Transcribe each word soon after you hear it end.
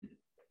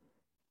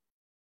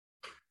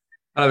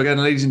Hello again,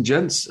 ladies and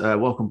gents.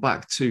 Welcome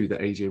back to the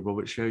AJ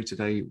Roberts Show.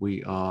 Today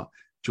we are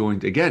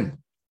joined again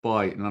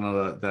by none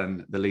other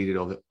than the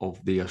leader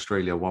of the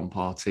Australia One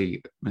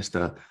Party,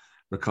 Mr.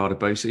 Riccardo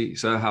Bosi.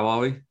 So, how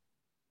are we?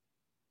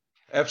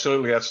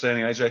 Absolutely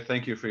outstanding, AJ.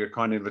 Thank you for your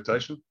kind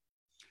invitation.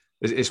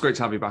 It's great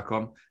to have you back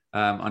on.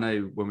 I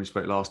know when we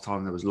spoke last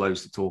time, there was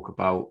loads to talk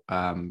about.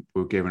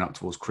 We were gearing up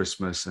towards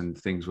Christmas, and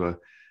things were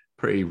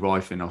pretty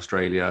rife in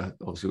Australia,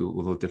 obviously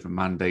with all the different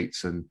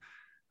mandates and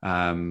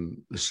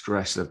the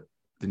stress of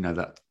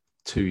that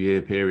 2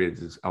 year period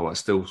is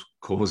still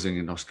causing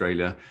in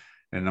Australia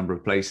in a number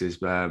of places.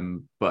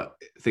 But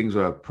things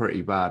were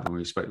pretty bad when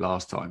we spoke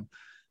last time.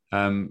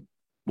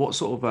 What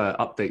sort of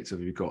updates have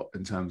you got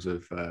in terms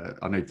of?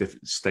 I know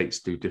different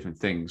states do different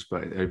things,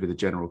 but over the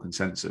general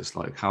consensus,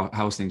 like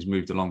how's things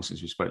moved along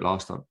since we spoke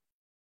last time?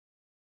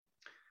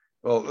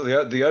 Well,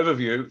 the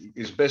overview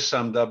is best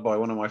summed up by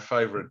one of my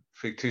favourite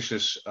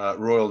fictitious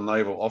Royal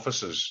Naval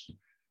officers,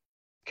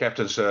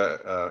 Captain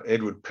Sir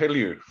Edward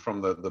Pellew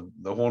from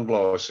the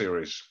Hornblower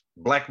series.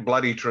 Black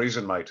bloody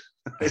treason, mate.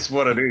 It's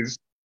what it is.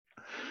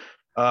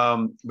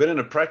 But in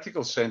a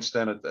practical sense,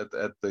 then at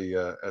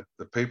the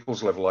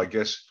people's level, I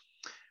guess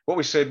what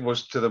we said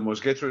was to them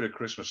was get through to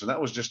Christmas, and that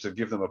was just to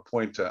give them a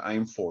point to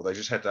aim for. They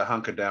just had to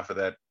hunker down for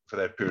that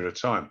period of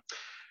time.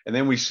 And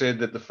then we said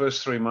that the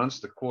first 3 months,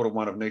 the quarter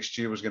one of next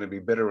year, was going to be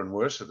better and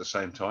worse at the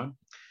same time,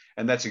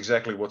 and that's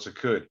exactly what's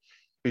occurred.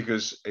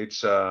 Because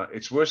it's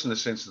worse in the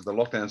sense that the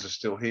lockdowns are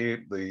still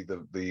here,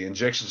 the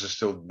injections are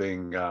still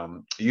being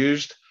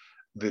used,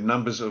 the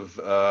numbers of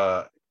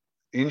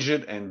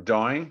injured and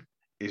dying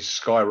is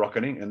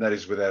skyrocketing, and that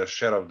is without a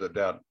shadow of a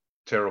doubt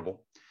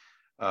terrible.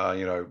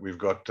 We've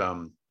got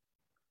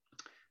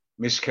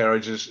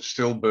miscarriages,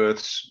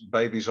 stillbirths,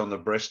 babies on the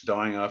breast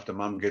dying after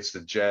mum gets the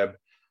jab,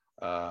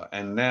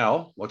 and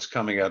now what's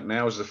coming out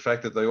now is the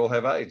fact that they all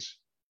have AIDS.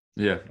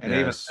 Yeah, And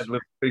even that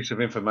little piece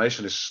of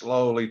information is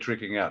slowly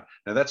trickling out.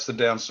 Now, that's the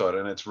downside,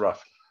 and it's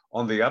rough.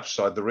 On the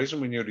upside, the reason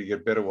we knew to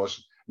get better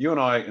was you and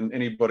I and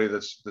anybody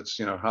that's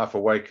half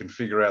awake can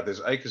figure out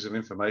there's acres of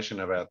information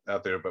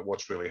out there about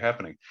what's really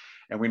happening.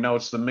 And we know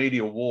it's the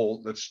media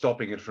wall that's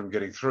stopping it from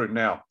getting through.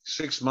 Now,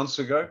 6 months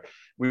ago,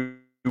 we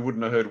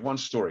wouldn't have heard one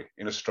story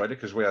in Australia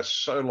because we are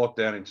so locked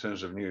down in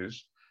terms of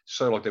news,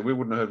 so locked down. We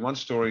wouldn't have heard one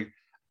story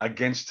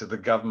against the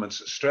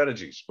government's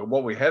strategies. But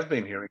what we have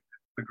been hearing,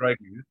 the great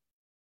news,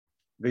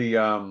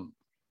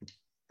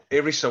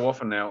 every so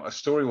often now, a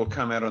story will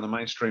come out on the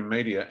mainstream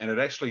media and it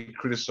actually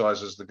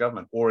criticizes the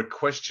government or it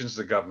questions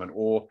the government,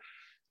 or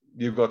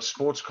you've got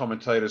sports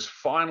commentators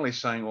finally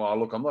saying, well,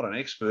 look, I'm not an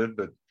expert,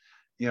 but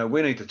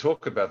we need to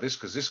talk about this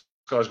because this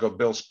guy's got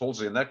Bell's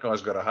palsy and that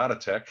guy's got a heart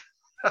attack.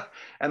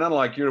 And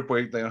unlike Europe,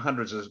 where there are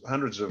hundreds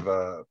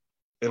of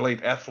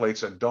elite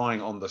athletes are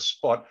dying on the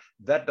spot,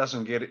 that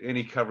doesn't get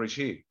any coverage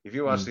here. If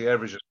you ask the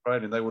average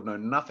Australian, they would know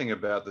nothing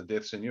about the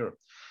deaths in Europe.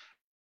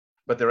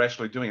 But they're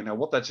actually doing it. Now,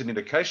 what that's an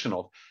indication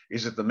of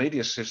is that the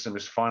media system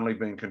is finally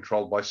being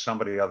controlled by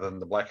somebody other than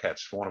the black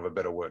hats, for want of a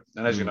better word.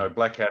 And as you know,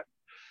 black hat,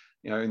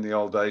 in the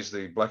old days,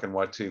 the black and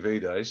white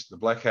TV days, the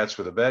black hats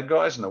were the bad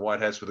guys and the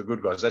white hats were the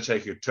good guys. That's how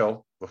you could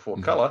tell before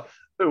color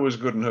who was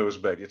good and who was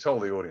bad. You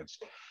told the audience.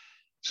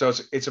 So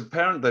it's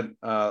apparent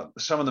that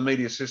some of the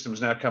media system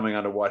is now coming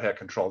under white hat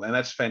control. And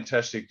that's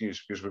fantastic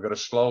news because we've got to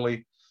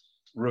slowly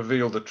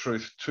reveal the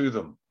truth to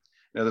them.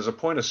 Now, there's a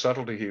point of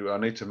subtlety here I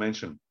need to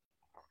mention.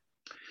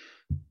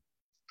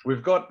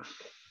 We've got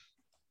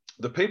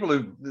the people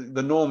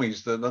the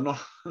normies, the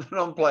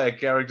non-player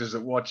characters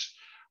that watch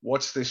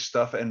this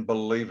stuff and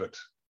believe it.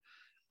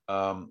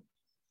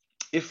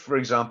 If, for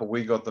example,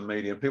 we got the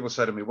media, people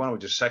say to me, why don't we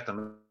just sack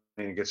them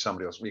and get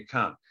somebody else? We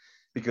can't,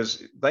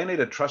 because they need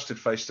a trusted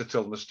face to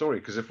tell them the story.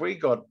 Because if we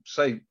got,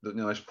 say, the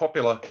most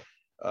popular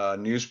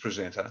news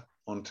presenter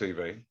on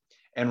TV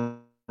and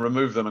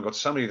removed them and got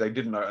somebody they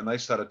didn't know and they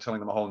started telling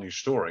them a whole new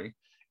story,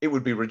 it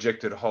would be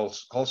rejected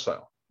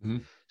wholesale.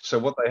 So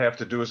what they have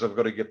to do is they've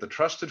got to get the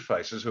trusted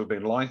faces who have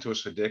been lying to us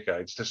for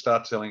decades to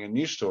start telling a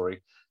new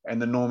story, and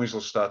the normies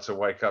will start to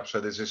wake up. So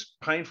there's this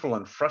painful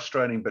and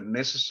frustrating but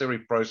necessary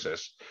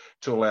process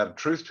to allow the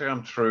truth to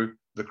come through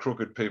the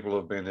crooked people who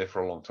have been there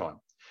for a long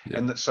time. Yeah.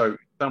 And so,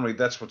 summary,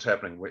 that's what's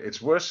happening.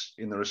 It's worse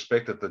in the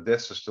respect that the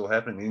deaths are still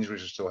happening, the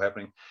injuries are still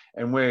happening,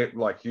 and we're,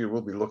 like you,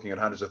 will be looking at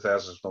hundreds of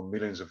thousands, if not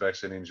millions of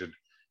vaccine injured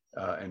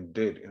and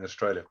dead in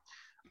Australia.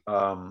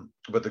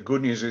 But the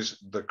good news is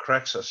the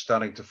cracks are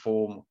starting to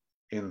form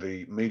in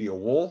the media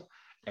wall,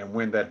 and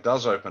when that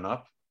does open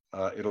up,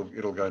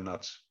 it'll go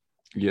nuts.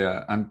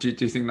 Yeah, and do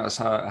you think that's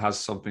how it has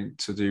something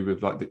to do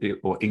with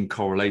or in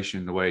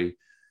correlation the way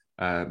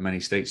many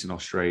states in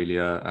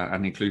Australia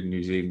and including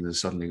New Zealand are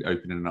suddenly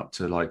opening up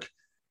to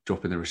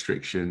dropping the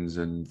restrictions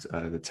and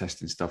the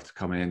testing stuff to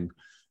come in,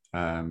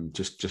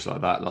 just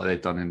like that, like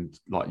they've done in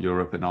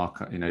Europe and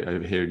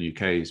over here in the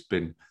UK, it's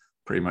been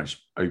pretty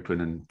much open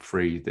and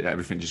free.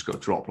 Everything just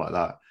got dropped like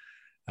that.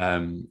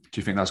 Do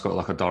you think that's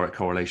got a direct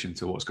correlation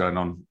to what's going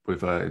on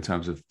with in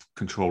terms of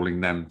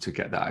controlling them to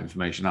get that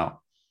information out?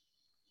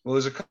 Well,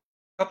 there's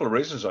a couple of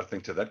reasons, I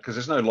think, to that, because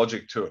there's no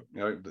logic to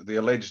it. The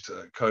alleged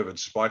COVID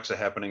spikes are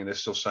happening, and they're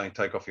still saying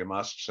take off your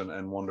masks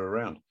and wander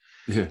around.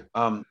 Yeah.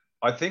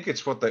 I think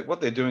it's what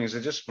they're doing is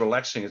they're just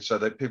relaxing it so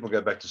that people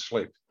go back to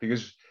sleep,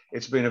 because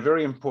it's been a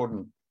very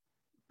important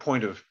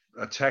point of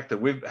attack that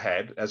we've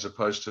had, as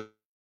opposed to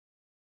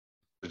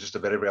just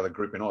about every other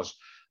group in Oz.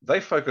 They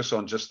focus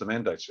on just the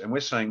mandates, and we're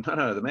saying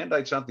no, the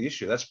mandates aren't the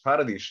issue. That's part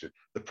of the issue.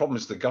 The problem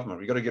is the government.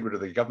 We've got to get rid of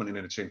the government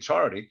in its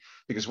entirety,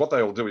 because what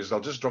they'll do is they'll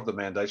just drop the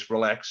mandates,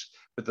 relax,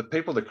 but the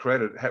people that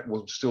created it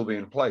will still be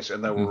in place,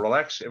 and they will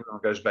relax.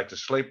 Everyone goes back to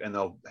sleep, and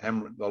they'll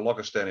lock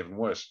us down even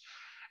worse.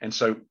 And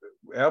so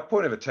our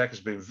point of attack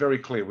has been very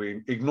clear.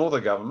 We ignore the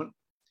government,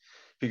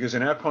 because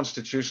in our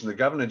constitution, the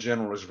Governor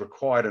General is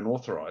required and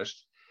authorised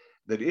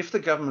that if the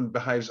government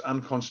behaves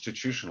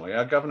unconstitutionally,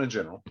 our Governor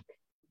General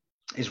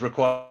is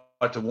required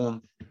to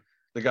warn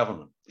the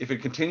government. If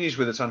it continues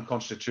with its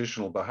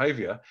unconstitutional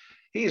behaviour,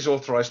 he is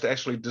authorised to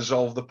actually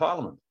dissolve the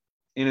parliament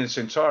in its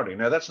entirety.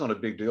 Now, that's not a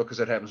big deal, because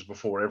that happens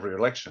before every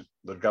election.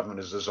 The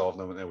government is dissolved,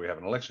 and then we have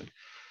an election.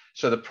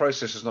 So the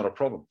process is not a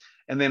problem.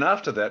 And then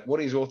after that,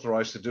 what he's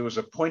authorised to do is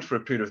appoint for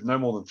a period of no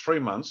more than 3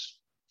 months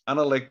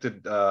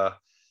unelected,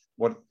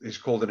 what is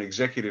called an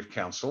executive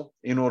council,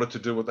 in order to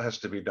do what has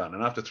to be done.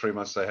 And after 3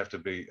 months, they have to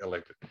be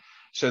elected.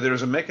 So there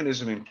is a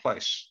mechanism in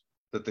place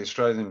that the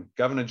Australian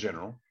Governor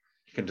General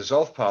can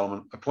dissolve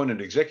Parliament, appoint an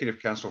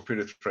executive council for a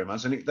period of 3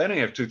 months, and they only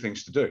have two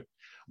things to do.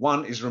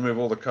 One is remove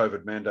all the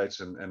COVID mandates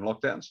and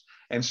lockdowns,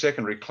 and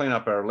secondly, clean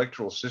up our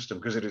electoral system,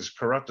 because it is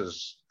corrupt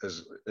as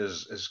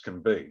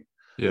can be.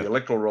 Yeah. The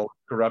electoral roll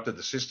is corrupted,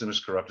 the system is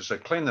corrupted. So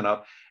clean that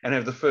up and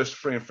have the first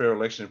free and fair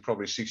election in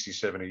probably 60,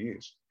 70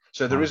 years.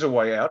 So there is a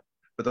way out,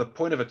 but the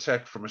point of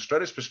attack from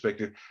Australia's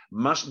perspective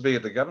must be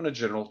at the Governor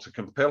General to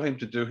compel him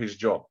to do his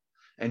job,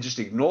 and just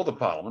ignore the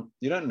parliament.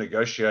 You don't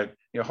negotiate.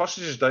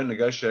 Hostages don't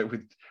negotiate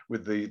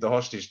with the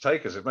hostage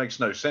takers. It makes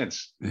no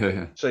sense.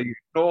 Yeah. So you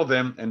ignore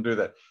them and do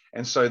that.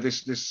 And so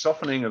this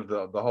softening of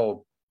the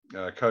whole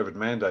COVID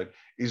mandate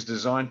is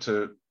designed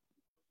to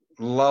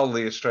lull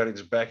the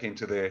Australians back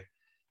into their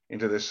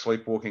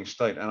sleepwalking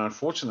state. And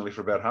unfortunately,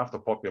 for about half the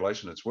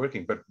population, it's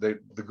working. But the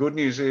good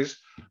news is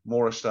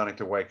more are starting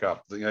to wake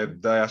up.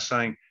 They are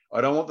saying,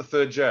 I don't want the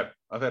third jab.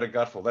 I've had a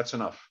gutful. That's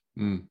enough.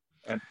 Mm.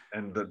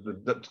 And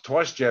the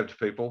twice jabbed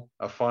people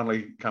are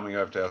finally coming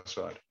over to our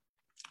side.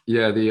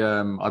 Yeah,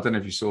 I don't know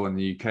if you saw in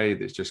the UK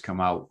that's just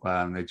come out.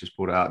 They just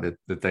brought out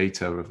the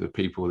data of the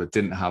people that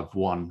didn't have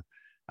one,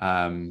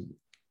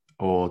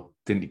 or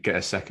didn't get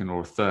a second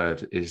or a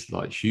third, is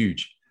like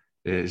huge.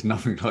 It's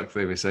nothing like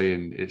they were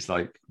saying. It's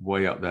like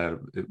way up there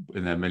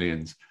in their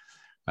millions.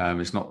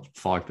 It's not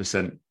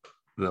 5%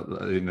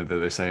 that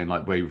they're saying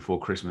like way before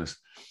Christmas.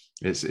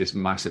 It's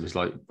massive. It's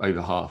like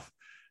over half.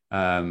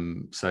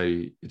 So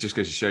it just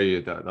goes to show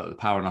you that the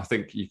power, and I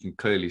think you can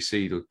clearly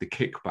see the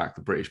kickback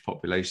the British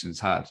population's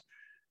had,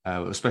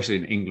 especially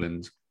in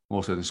England,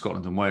 more so than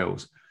Scotland and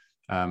Wales.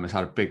 Has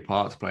had a big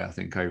part to play, I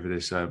think, over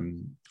this,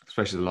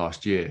 especially the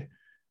last year,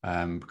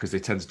 because they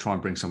tend to try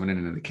and bring someone in,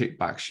 and the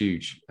kickback's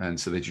huge, and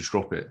so they just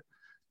drop it.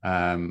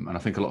 And I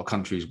think a lot of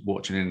countries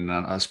watching in,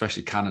 and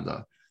especially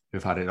Canada,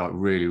 who've had it like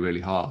really,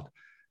 really hard.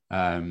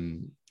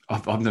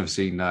 I've never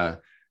seen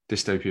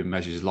dystopian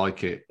measures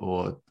like it,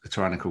 or a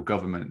tyrannical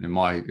government, in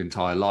my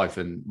entire life.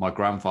 And my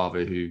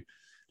grandfather, who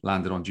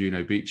landed on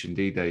Juno Beach in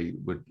D-Day,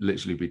 would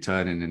literally be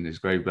turning in his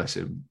grave, bless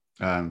him,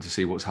 to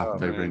see what's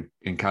happened over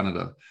in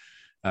Canada.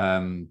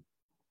 And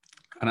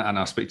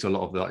I speak to a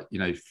lot of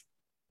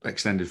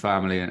extended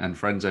family and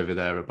friends over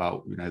there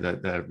about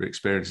their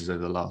experiences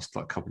over the last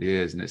couple of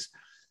years, and it's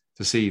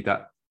to see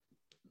that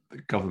the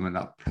government,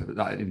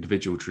 that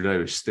individual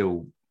Trudeau, is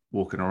still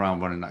walking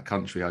around running that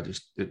country.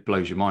 It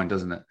blows your mind,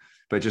 doesn't it?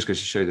 But it just goes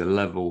to show the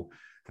level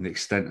and the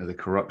extent of the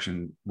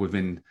corruption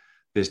within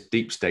this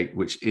deep state,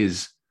 which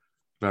is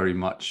very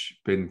much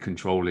been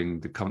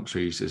controlling the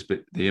countries.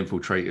 The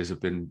infiltrators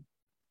have been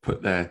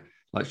put there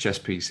like chess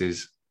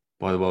pieces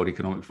by the World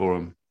Economic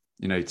Forum,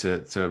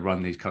 to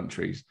run these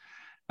countries.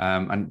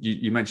 And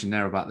you mentioned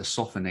there about the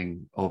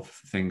softening of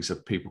things,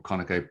 that people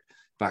kind of go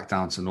back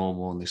down to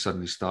normal, and they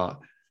suddenly start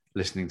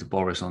listening to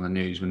Boris on the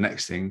news. The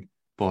next thing,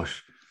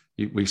 bosh,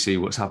 we see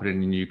what's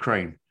happening in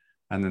Ukraine.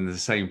 And then the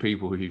same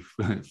people who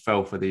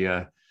fell for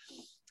the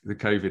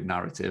COVID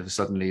narrative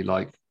suddenly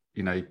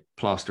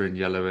plastering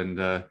yellow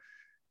and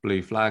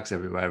blue flags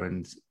everywhere,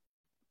 and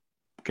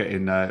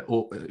getting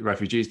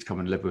refugees to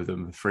come and live with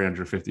them for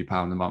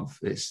 £350 a month.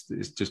 It's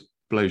just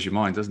blows your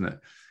mind, doesn't it?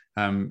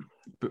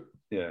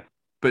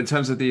 But in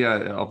terms of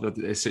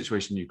the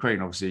situation in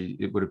Ukraine, obviously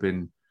it would have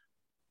been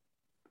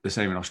the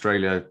same in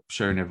Australia,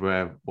 showing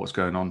everywhere what's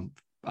going on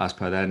as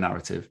per their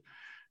narrative.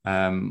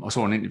 I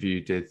saw an interview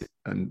you did,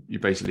 and you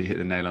basically hit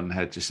the nail on the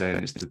head, just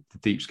saying it's the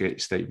deep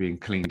state being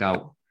cleaned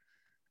out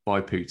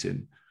by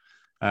Putin.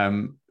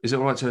 Is it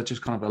all right to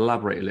just kind of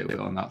elaborate a little bit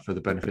on that for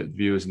the benefit of the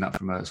viewers, and that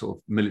from a sort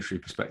of military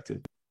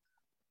perspective?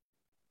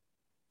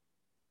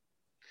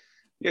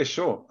 Yeah,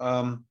 sure.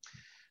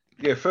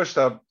 First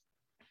up,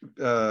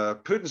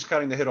 Putin's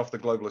cutting the head off the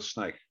globalist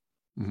snake.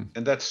 Mm-hmm.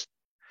 And that's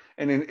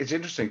And it's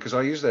interesting because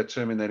I used that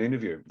term in that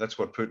interview. That's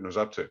what Putin was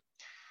up to.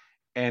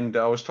 And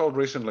I was told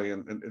recently,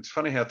 and it's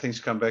funny how things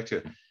come back to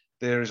you.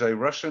 There is a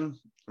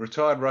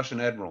retired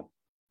Russian admiral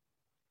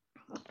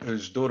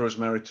whose daughter is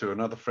married to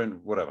another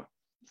friend, whatever.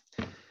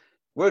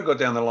 Word got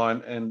down the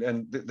line,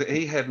 and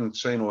he hadn't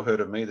seen or heard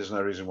of me. There's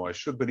no reason why I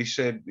should, but he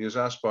said, he was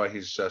asked by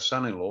his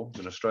son-in-law,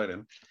 who's an Australian,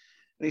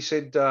 and he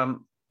said,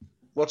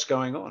 what's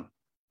going on?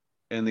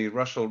 And the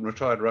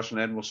retired Russian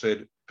admiral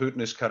said,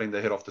 Putin is cutting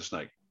the head off the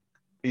snake.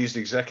 He used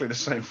exactly the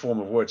same form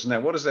of words. Now,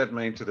 what does that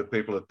mean to the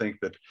people that think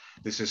that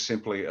this is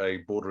simply a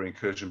border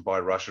incursion by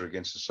Russia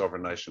against the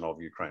sovereign nation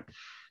of Ukraine?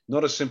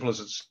 Not as simple as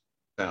it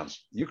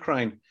sounds.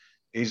 Ukraine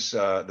is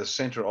the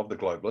center of the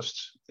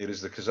globalists. It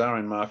is the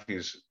Khazarian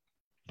mafia's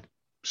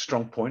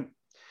strong point.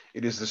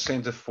 It is the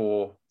center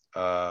for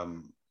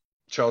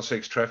child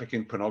sex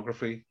trafficking,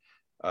 pornography,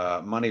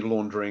 money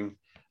laundering,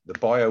 the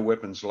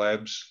bioweapons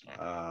labs.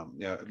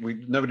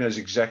 Nobody knows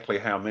exactly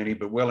how many,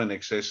 but well in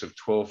excess of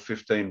 12,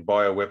 15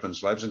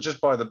 bioweapons labs. And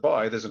just by the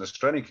by, there's an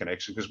Australian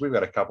connection because we've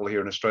got a couple here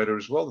in Australia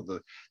as well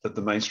that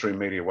the mainstream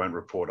media won't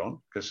report on.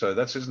 So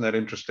isn't that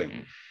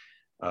interesting?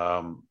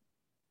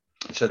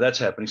 So that's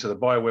happening. So the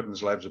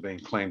bioweapons labs are being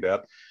cleaned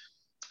out.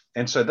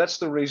 And so that's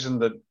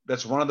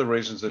one of the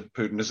reasons that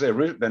Putin is there.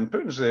 And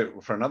Putin's there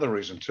for another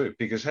reason too,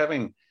 because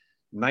having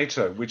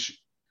NATO, which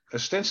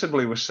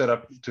ostensibly was set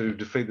up to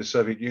defeat the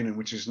Soviet Union,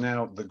 which is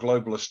now the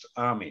globalist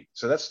army.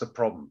 So that's the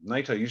problem.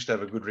 NATO used to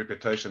have a good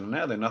reputation, and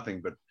now they're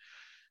nothing but,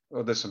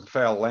 well, there's some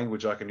foul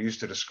language I can use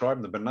to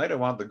describe them, but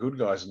NATO aren't the good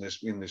guys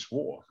in this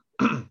war.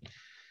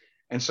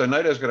 And so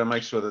NATO's got to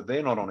make sure that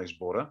they're not on his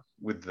border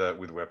with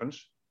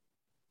weapons.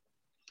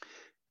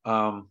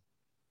 But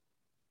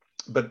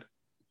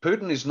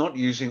Putin is not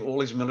using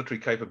all his military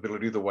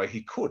capability the way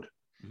he could,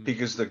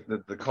 because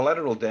the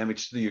collateral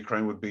damage to the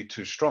Ukraine would be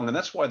too strong. And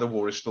that's why the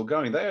war is still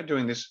going. They are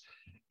doing this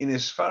in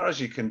as far as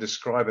you can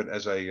describe it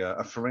as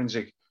a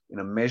forensic, in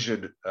a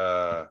measured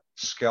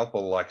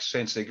scalpel-like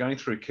sense. They're going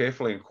through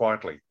carefully and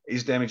quietly.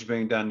 Is damage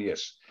being done?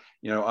 Yes.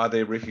 Are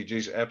there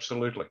refugees?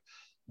 Absolutely.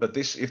 But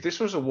if this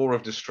was a war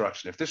of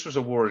destruction, if this was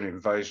a war of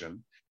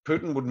invasion,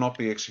 Putin would not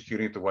be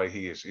executing it the way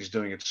he is. He's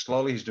doing it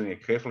slowly. He's doing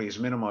it carefully. He's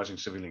minimizing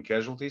civilian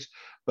casualties,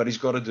 but he's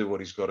got to do what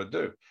he's got to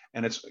do.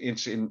 And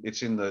it's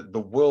in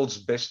the world's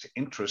best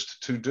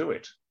interest to do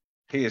it.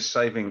 He is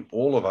saving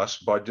all of us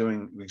by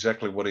doing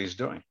exactly what he's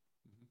doing.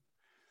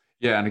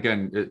 Yeah, and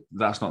again,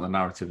 that's not the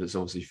narrative that's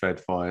obviously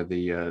fed via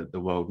the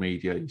world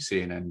media,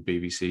 CNN,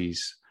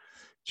 BBC's,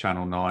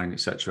 Channel 9,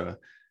 etc.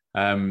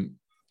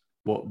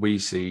 What we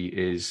see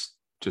is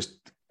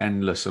just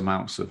endless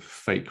amounts of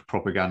fake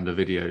propaganda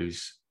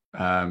videos,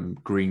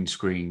 green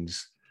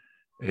screens.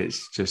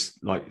 It's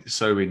just like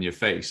so in your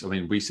face. I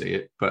mean, we see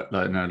it, but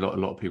like, no, a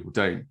lot of people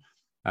don't.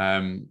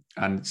 And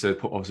so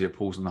obviously it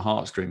pulls on the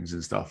heartstrings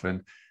and stuff.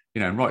 And,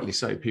 and rightly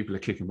so, people are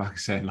kicking back and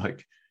saying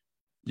like,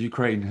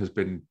 Ukraine has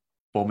been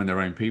bombing their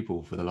own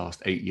people for the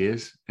last 8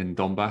 years in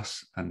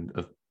Donbass and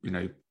have,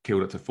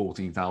 killed up to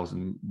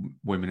 14,000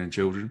 women and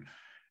children,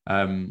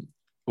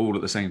 all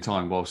at the same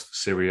time, whilst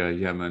Syria,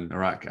 Yemen,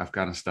 Iraq,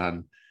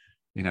 Afghanistan,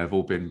 have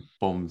all been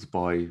bombed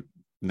by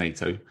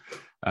NATO.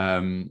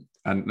 And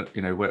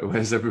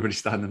where's everybody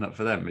standing up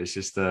for them? It's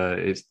just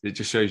it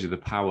just shows you the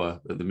power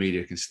that the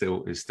media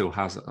still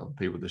has on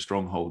people. The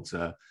strongholds,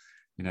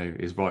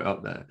 is right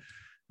up there.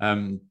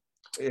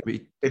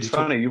 It's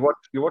funny. You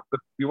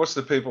watch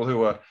the people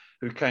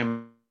who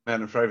came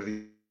out in favour of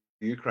the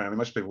Ukraine. I mean,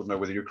 most people would know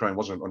where the Ukraine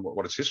was and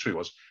what its history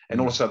was. And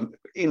all of a sudden,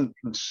 in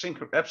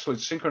absolute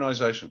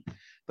synchronization,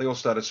 they all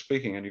started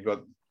speaking. And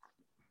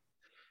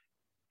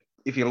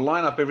if you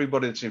line up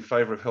everybody that's in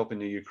favour of helping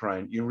the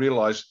Ukraine, you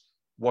realise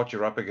what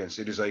you're up against.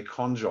 It is a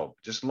con job.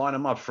 Just line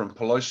them up, from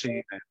Pelosi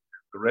and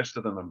the rest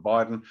of them, and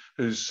Biden,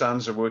 whose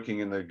sons are working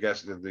in the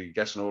gas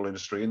and oil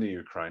industry in the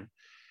Ukraine,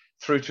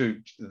 through to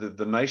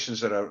the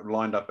nations that are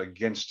lined up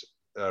against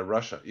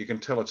Russia. You can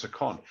tell it's a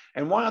con.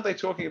 And why aren't they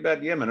talking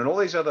about Yemen and all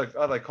these other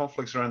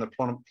conflicts around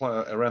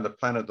the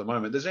planet at the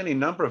moment? There's any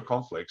number of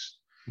conflicts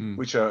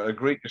which are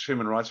egregious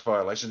human rights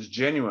violations,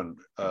 genuine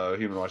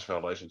human rights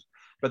violations,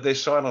 but they're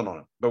silent on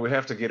it. But we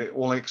have to get it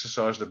all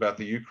exercised about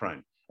the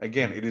Ukraine.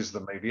 Again, it is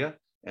the media,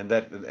 and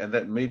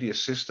that media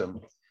system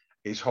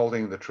is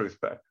holding the truth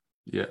back.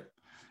 Yeah,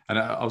 and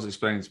I was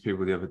explaining to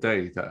people the other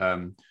day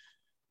that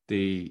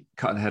the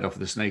cutting the head off of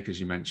the snake, as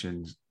you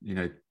mentioned,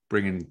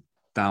 bringing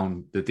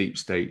down the deep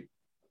state,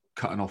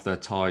 cutting off their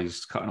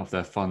ties, cutting off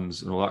their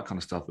funds, and all that kind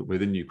of stuff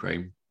within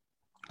Ukraine,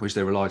 which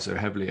they rely so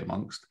heavily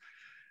amongst.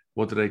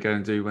 What do they go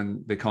and do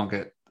when they can't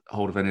get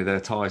hold of any of their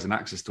ties and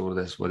access to all of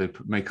this? Where they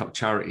make up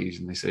charities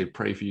and they say,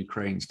 "Pray for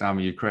Ukraine, stand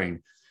with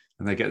Ukraine,"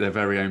 and they get their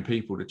very own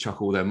people to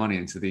chuck all their money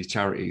into these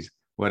charities.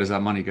 Where does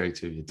that money go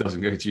to? It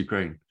doesn't go to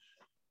Ukraine.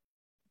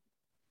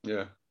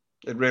 Yeah,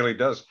 it really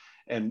does.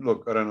 And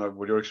look, I don't know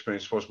what your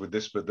experience was with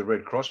this, but the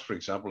Red Cross, for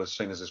example, is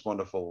seen as this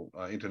wonderful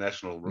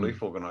international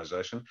relief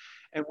organization.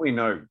 And we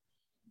know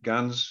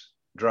guns,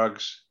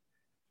 drugs,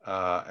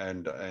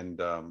 and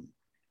all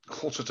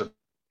sorts of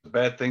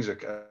bad things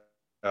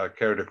are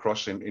carried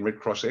across in Red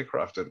Cross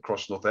aircraft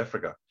across North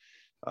Africa.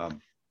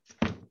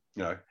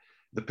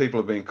 the people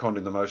are being conned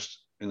in the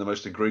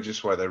most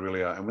egregious way they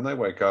really are. And when they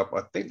wake up,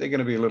 I think they're going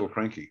to be a little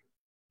cranky.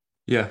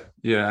 Yeah,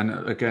 yeah,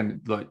 and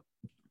again, like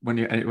when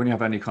you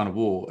have any kind of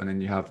war, and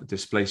then you have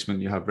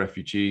displacement, you have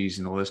refugees,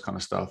 and all this kind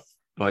of stuff.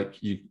 Like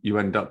you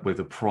end up with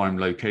a prime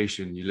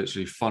location. You're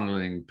literally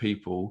funneling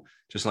people,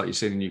 just like you're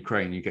seeing in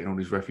Ukraine. You're getting all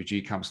these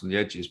refugee camps on the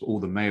edges, but all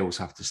the males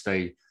have to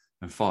stay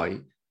and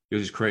fight.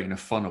 You're just creating a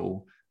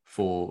funnel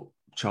for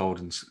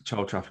child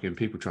trafficking,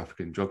 people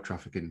trafficking, drug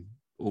trafficking,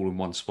 all in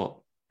one spot.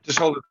 Just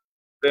hold it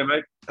there,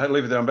 mate. I'll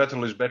leave it there. I'm about to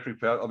lose battery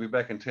power. I'll be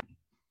back in 10.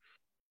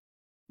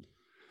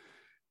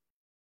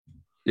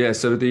 Yeah,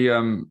 so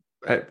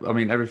I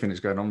mean, everything that's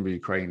going on with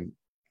Ukraine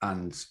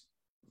and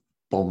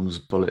bombs,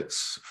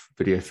 bullets,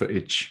 video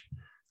footage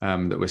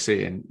that we're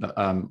seeing.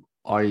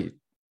 I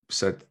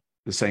said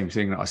the same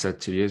thing that I said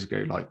 2 years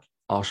ago, like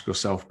ask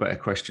yourself better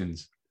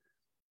questions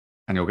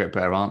and you'll get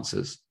better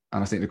answers.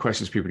 And I think the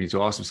questions people need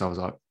to ask themselves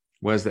are,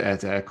 where's the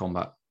air-to-air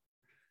combat?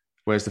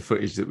 Where's the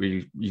footage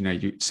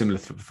that similar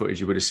footage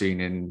you would have seen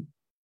in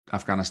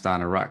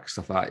Afghanistan, Iraq,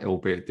 stuff like that,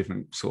 albeit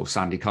different sort of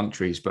sandy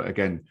countries. But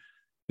again,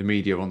 the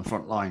media on the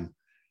front line,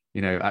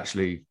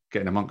 actually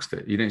getting amongst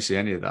it. You don't see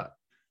any of that.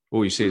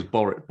 All you see is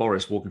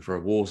Boris walking through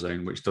a war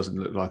zone, which doesn't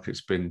look like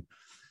it's been,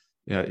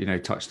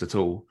 touched at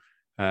all,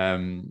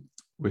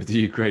 with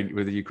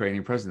the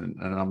Ukrainian president.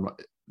 And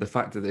the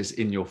fact that it's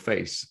in your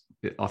face,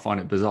 I find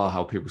it bizarre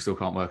how people still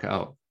can't work it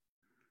out.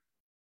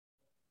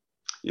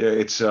 Yeah,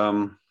 it's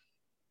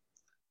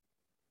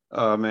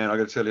oh man, I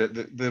got to tell you,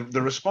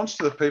 the response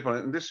to the people,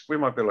 and this we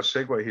might be able to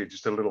segue here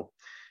just a little,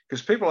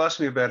 because people ask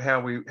me about how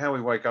we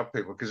wake up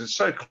people, because it's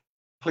so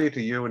clear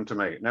to you and to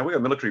me. Now we have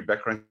a military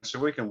background, so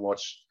we can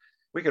watch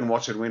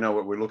it. We know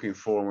what we're looking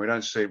for, and we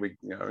don't see we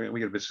get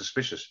a bit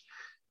suspicious.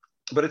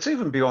 But it's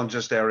even beyond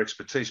just our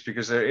expertise,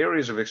 because there are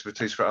areas of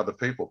expertise for other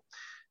people.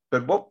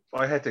 But what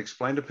I had to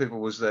explain to people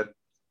was that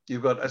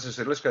you've got, as I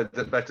said, let's go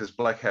back to this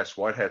black hats,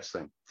 white hats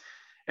thing,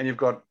 and you've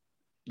got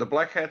the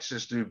black hats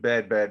just do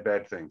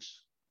bad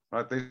things,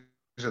 right?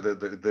 These are the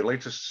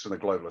elitists and the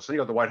globalists. And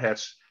you've got the white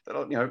hats that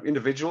are,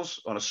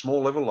 individuals on a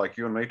small level like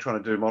you and me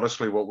trying to do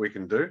modestly what we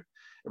can do,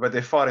 but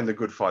they're fighting the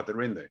good fight.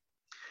 They're in there.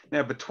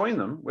 Now, between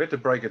them, we have to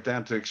break it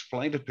down to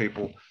explain to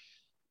people,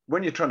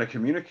 when you're trying to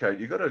communicate,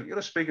 you've got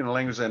to speak in a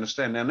language they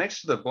understand. Now,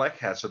 next to the black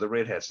hats are the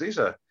red hats. These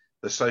are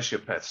the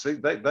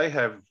sociopaths. They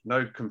have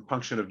no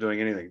compunction of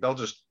doing anything. They'll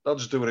just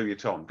do whatever you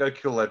tell them. Go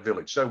kill that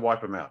village. Go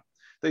wipe them out.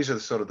 These are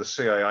the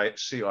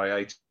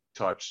CIA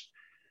types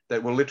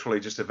that will literally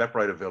just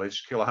evaporate a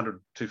village, kill 100,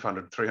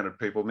 200, 300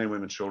 people, men,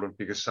 women, children,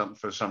 because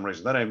for some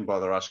reason. They don't even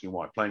bother asking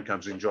why. Plane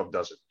comes in, job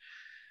does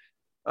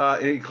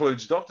it. It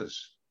includes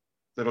doctors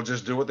that'll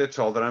just do what they're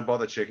told. They don't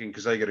bother checking,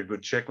 because they get a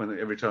good check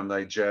every time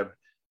they jab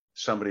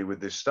somebody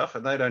with this stuff,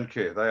 and they don't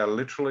care. They are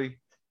literally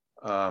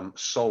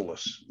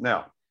soulless.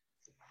 Now,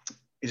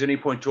 is any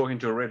point talking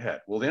to a red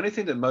hat? Well, the only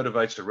thing that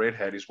motivates a red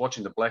hat is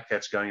watching the black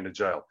hats going into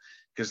jail,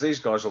 because these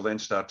guys will then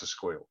start to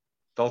squeal.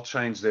 They'll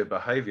change their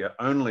behavior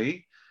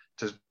only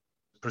to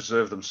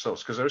preserve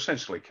themselves, because they're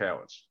essentially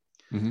cowards.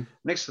 Mm-hmm.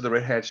 Next to the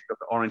red hats, you've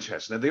got the orange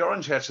hats. Now, the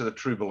orange hats are the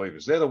true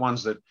believers. They're the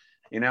ones that,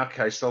 in our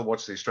case, they'll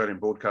watch the Australian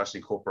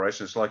Broadcasting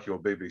Corporation. It's like your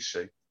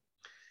BBC.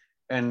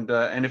 And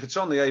if it's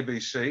on the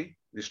ABC,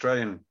 the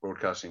Australian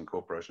Broadcasting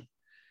Corporation,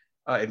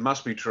 it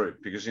must be true,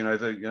 because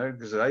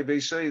because the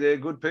ABC, they're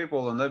good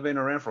people and they've been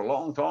around for a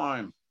long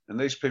time. And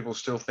these people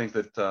still think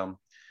that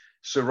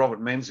Sir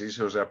Robert Menzies,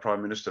 who was our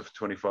Prime Minister for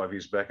 25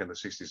 years back in the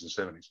 60s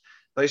and 70s,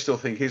 they still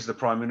think he's the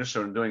Prime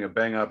Minister and doing a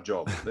bang-up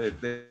job.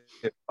 They're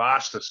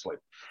fast asleep.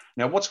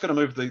 Now, what's going to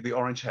move the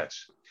orange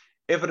hats?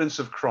 Evidence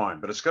of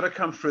crime, but it's got to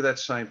come through that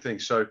same thing.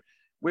 So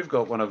we've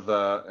got one of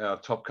our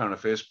top current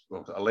affairs,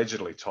 well,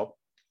 allegedly top.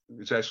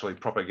 It's actually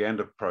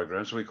propaganda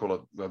programs. We call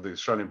it the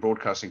Australian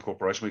Broadcasting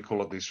Corporation. We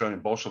call it the Australian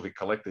Bolshevik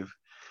Collective.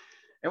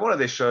 And one of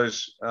their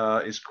shows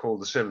is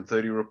called the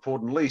 7:30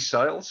 Report. And Lee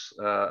Sales,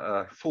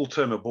 a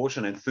full-term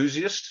abortion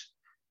enthusiast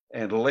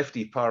and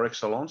lefty par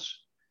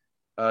excellence,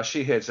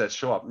 she heads that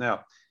show up.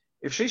 Now,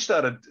 if she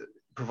started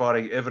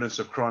providing evidence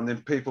of crime,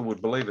 then people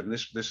would believe it. And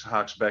this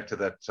harks back to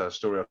that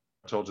story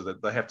I told you,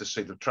 that they have to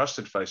see the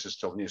trusted faces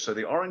tell news. So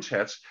the orange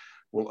hats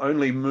will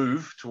only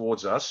move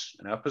towards us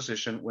in our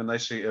position when they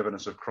see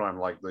evidence of crime,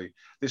 like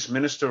this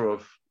minister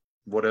of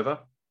whatever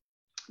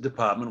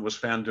department was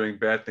found doing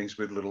bad things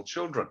with little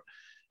children,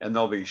 and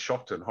they'll be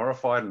shocked and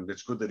horrified, and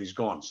it's good that he's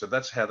gone. So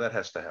that's how that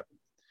has to happen.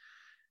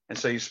 And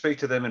so you speak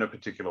to them in a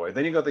particular way.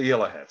 Then you've got the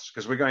yellow hats,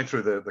 because we're going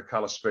through the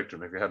color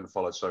spectrum, if you haven't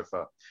followed so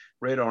far.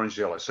 Red, orange,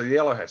 yellow. So the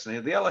yellow hats.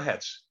 Now, the yellow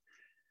hats,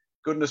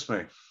 goodness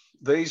me,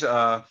 they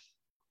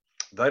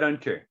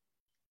don't care.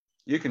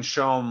 You can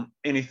show them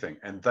anything,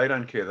 and they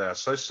don't care. They are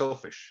so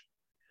selfish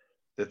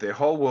that their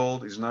whole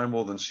world is no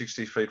more than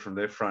 60 feet from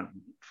their front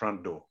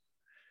door.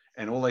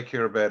 And all they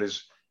care about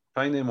is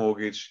paying their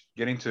mortgage,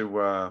 getting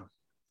to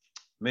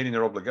meeting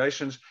their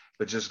obligations,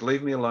 but just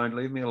leave me alone,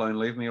 leave me alone,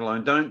 leave me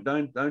alone. Don't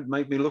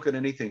make me look at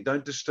anything.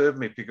 Don't disturb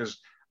me, because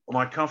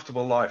my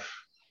comfortable life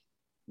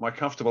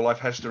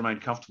has to remain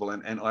comfortable.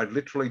 And I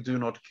literally do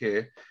not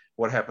care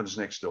what happens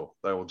next door.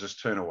 They will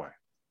just turn away.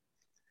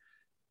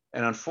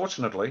 And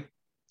unfortunately,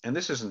 and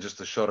this isn't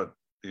just a shot at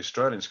the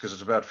Australians, because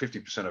it's about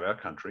 50% of our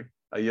country,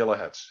 are yellow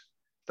hats.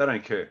 They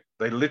don't care.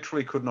 They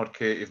literally could not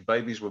care if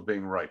babies were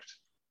being raped.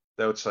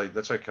 They would say,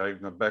 that's okay,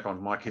 back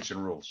on my kitchen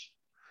rules.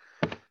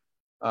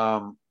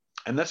 And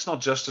that's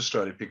not just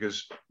Australia,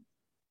 because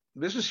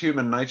this is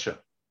human nature.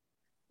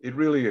 It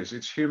really is.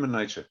 It's human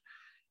nature.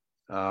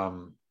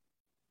 Do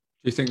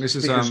you think this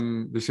is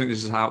do you think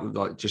this is how,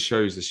 like, just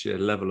shows the sheer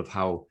level of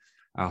how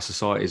our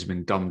society has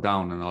been dumbed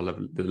down,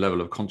 and the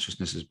level of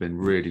consciousness has been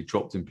really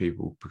dropped in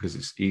people, because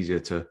it's easier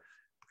to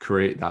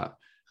create that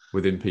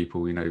within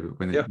people, you know,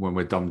 when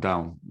we're dumbed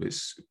down.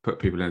 It's put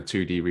people in a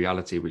 2D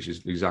reality, which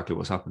is exactly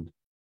what's happened.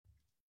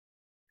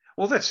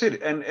 Well, that's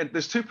it. And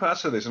there's two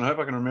parts of this, and I hope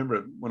I can remember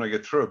it when I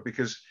get through it,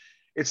 because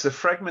it's the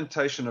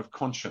fragmentation of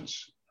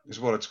conscience is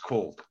what it's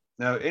called.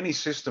 Now, any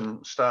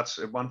system starts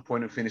at one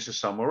point and finishes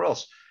somewhere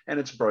else, and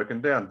it's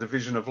broken down.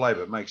 Division of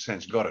labor, makes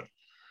sense, got it.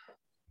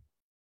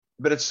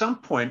 But at some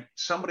point,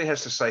 somebody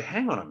has to say,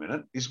 hang on a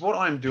minute, is what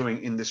I'm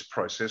doing in this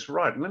process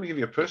right? And let me give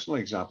you a personal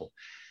example.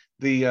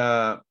 We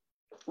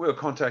were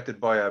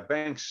contacted by our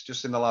banks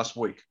just in the last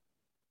week,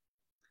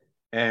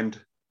 and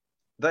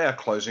they are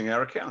closing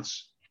our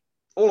accounts.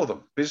 All of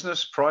them,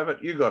 business,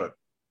 private, you got it.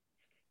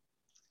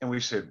 And we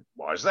said,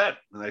 why is that?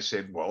 And they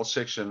said, well,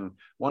 section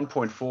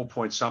 1.4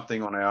 point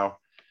something on our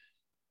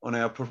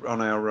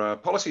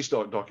policy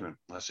document.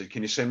 I said,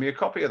 can you send me a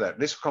copy of that?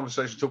 This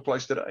conversation took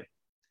place today.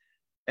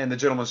 And the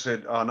gentleman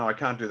said, oh, no, I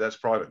can't do that. It's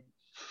private.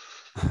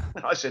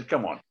 I said,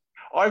 come on.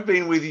 I've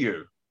been with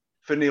you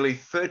for nearly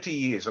 30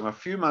 years. I'm a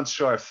few months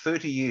shy of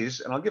 30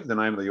 years, and I'll give the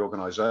name of the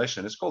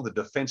organization. It's called the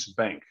Defence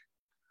Bank,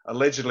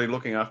 allegedly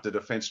looking after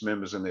defence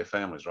members and their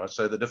families, right?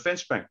 So the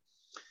Defence Bank.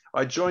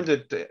 I joined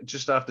it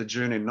just after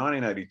June in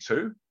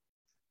 1982,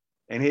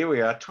 and here we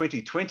are,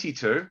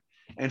 2022,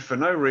 and for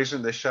no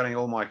reason, they're shutting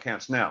all my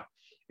accounts. Now,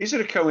 is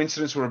it a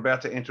coincidence we're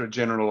about to enter a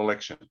general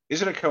election?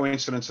 Is it a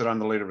coincidence that I'm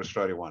the leader of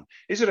Australia One?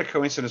 Is it a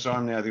coincidence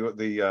I'm now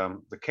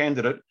the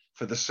candidate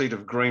for the seat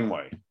of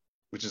Greenway,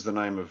 which is the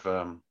name of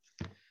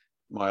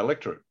my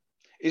electorate?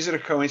 Is it a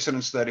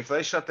coincidence that if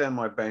they shut down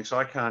my banks,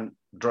 I can't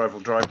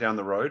drive down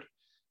the road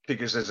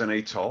because there's an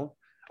e-toll?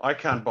 I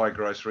can't buy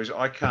groceries.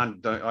 I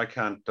can't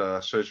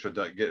search for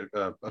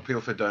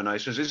appeal for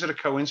donations. Is it a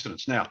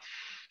coincidence? Now,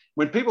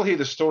 when people hear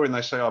the story and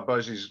they say, "Oh,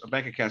 Bosi's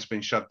bank account's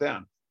been shut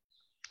down,"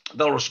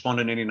 they'll respond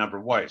in any number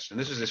of ways. And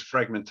this is this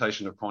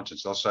fragmentation of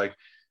conscience. They'll say,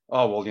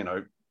 "Oh, well, you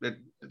know,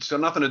 it's got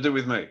nothing to do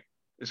with me.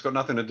 It's got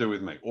nothing to do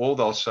with me." Or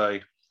they'll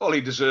say, "Well, he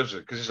deserves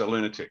it because he's a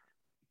lunatic."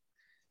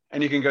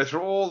 And you can go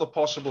through all the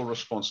possible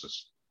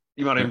responses.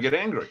 You might even get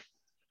angry.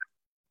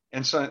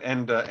 And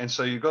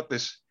so you've got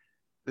this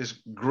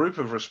group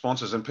of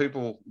responses, and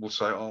people will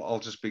say, "Oh, I'll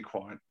just be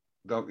quiet.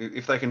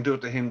 If they can do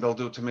it to him, they'll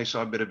do it to me,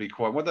 so I better be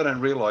quiet." What they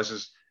don't realize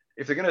is,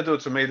 if they're going to do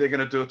it to me, they're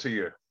going to do it to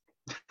you.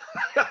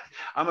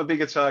 I'm a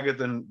bigger target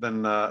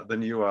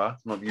than you are.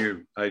 Not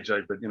you,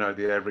 AJ, but, you know,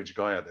 the average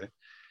guy out there.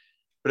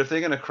 But if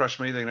they're going to crush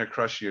me, they're going to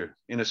crush you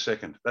in a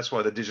second. That's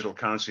why the digital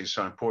currency is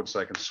so important, so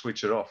they can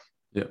switch it off.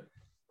 Yeah.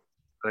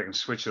 They can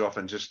switch it off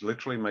and just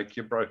literally make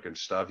you broke and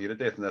starve you to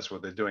death. And that's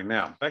what they're doing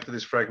now. Back to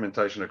this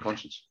fragmentation of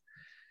conscience.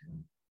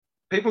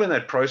 People in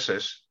that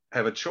process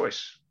have a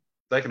choice.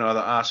 They can either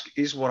ask,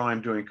 is what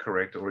I'm doing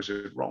correct, or is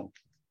it wrong?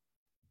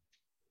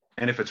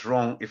 And if it's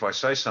wrong, if I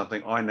say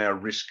something, I now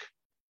risk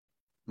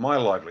my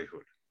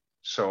livelihood.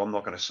 So I'm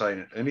not going to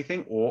say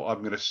anything, or I'm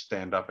going to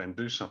stand up and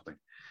do something.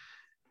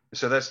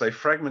 So they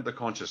fragment the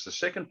conscious. The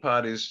second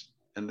part is,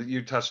 and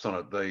you touched on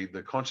it,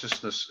 the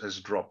consciousness has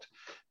dropped,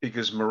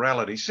 because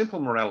morality, simple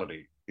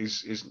morality,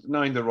 is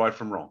knowing the right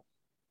from wrong.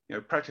 You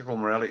know, practical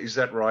morality, is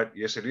that right?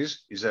 Yes, it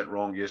is. Is that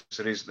wrong? Yes,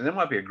 it is. And there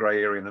might be a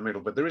grey area in the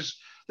middle, but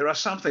there are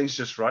some things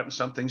just right and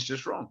some things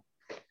just wrong.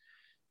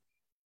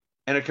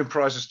 And it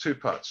comprises two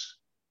parts.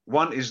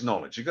 One is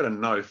knowledge. You've got to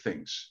know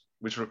things,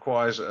 which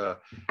requires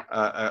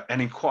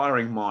an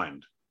inquiring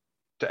mind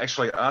to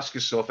actually ask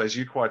yourself, as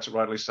you quite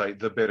rightly say,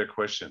 the better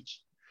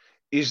questions.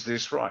 Is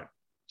this right?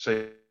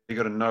 So you've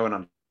got to know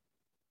and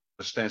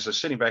understand. So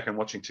sitting back and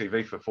watching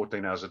TV for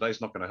 14 hours a day is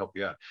not going to help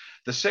you out.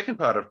 The second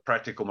part of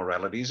practical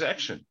morality is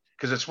action,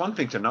 because it's one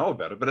thing to know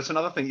about it, but it's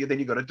another thing, then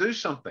you've got to do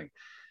something.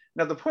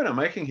 Now, the point I'm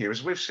making here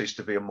is we've ceased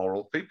to be a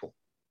moral people,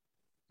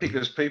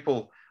 because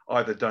people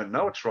either don't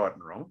know it's right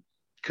and wrong,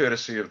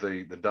 courtesy of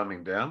the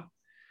dumbing down,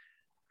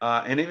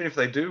 and even if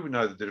they do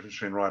know the difference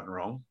between right and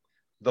wrong,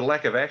 the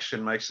lack of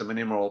action makes them an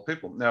immoral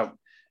people. Now,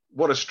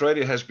 what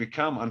Australia has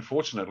become,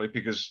 unfortunately,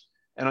 because,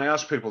 and I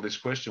ask people this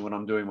question when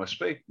I'm doing my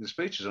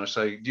speeches, and I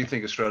say, do you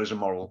think Australia's a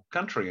moral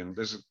country? And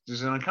there's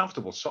an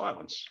uncomfortable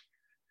silence.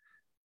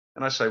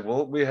 And I say,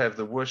 well, we have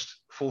the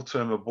worst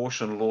full-term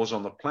abortion laws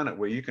on the planet,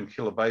 where you can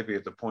kill a baby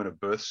at the point of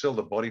birth, sell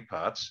the body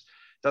parts,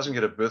 doesn't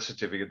get a birth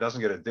certificate, doesn't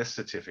get a death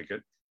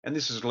certificate. And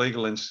this is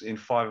legal in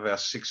 5 of our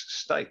 6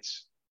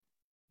 states.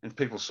 And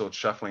people sort of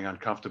shuffling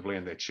uncomfortably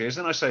in their chairs.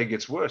 And I say it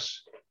gets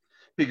worse,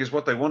 because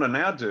what they want to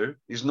now do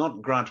is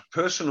not grant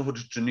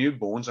personhood to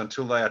newborns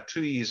until they are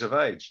 2 years of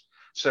age.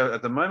 So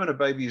at the moment a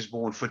baby is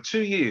born, for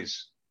 2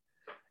 years,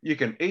 You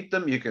can eat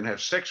them, you can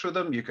have sex with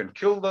them, you can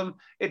kill them.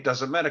 It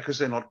doesn't matter because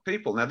they're not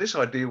people. Now, this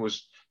idea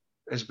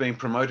has been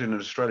promoted in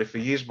Australia for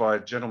years by a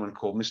gentleman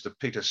called Mr.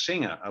 Peter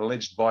Singer,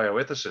 alleged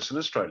bioethicist, an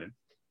Australian,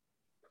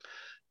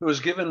 who was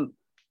given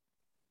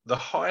the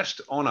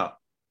highest honour,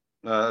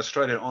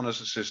 Australian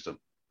honours system,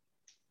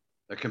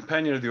 a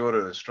Companion of the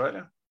Order of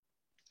Australia.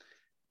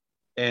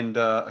 And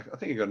I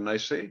think he got an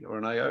AC or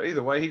an AO.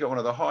 Either way, he got one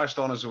of the highest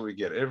honours that we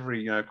get.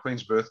 Every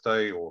Queen's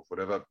birthday or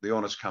whatever, the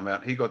honours come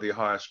out. He got the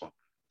highest one,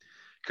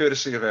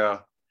 courtesy of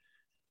our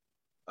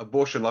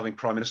abortion-loving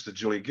Prime Minister,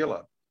 Julia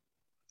Gillard.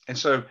 And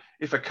so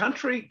if a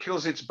country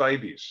kills its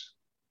babies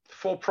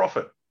for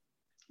profit,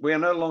 we are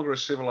no longer a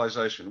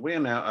civilization. We are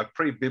now a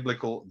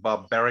pre-biblical,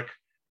 barbaric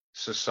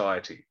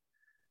society.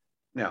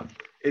 Now,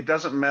 it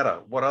doesn't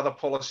matter what other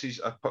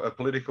policies a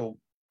political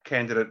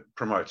candidate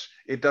promotes.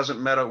 It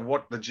doesn't matter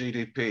what the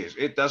GDP is.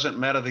 It doesn't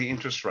matter the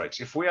interest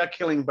rates. If we are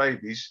killing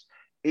babies,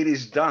 it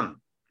is done.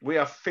 We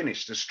are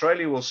finished.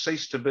 Australia will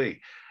cease to be.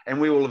 And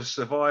we will have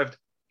survived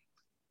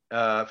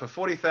for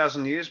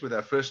 40,000 years with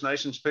our First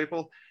Nations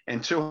people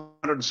and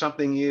 200 and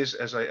something years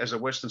as a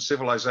Western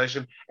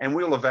civilization, and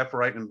we'll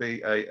evaporate and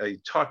be a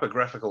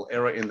typographical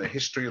error in the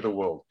history of the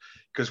world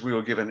because we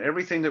were given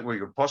everything that we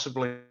could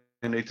possibly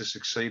need to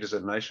succeed as a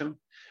nation.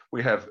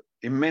 We have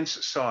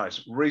immense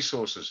size,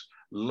 resources,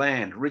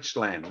 land, rich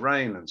land,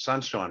 rain and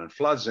sunshine and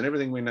floods and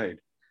everything we need.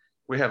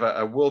 We have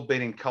a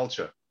world-beating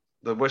culture,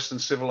 the Western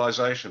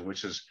civilization,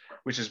 which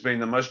has been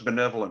the most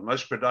benevolent,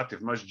 most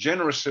productive, most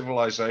generous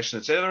civilization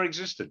that's ever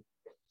existed.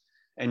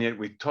 And yet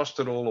we tossed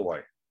it all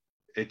away.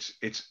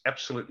 It's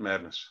absolute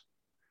madness.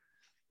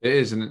 It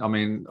is. And I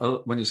mean,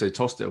 when you say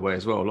tossed it away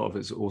as well, a lot of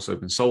it's also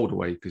been sold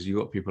away because you've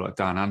got people like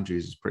Dan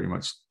Andrews who's pretty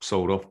much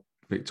sold off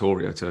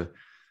Victoria to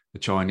the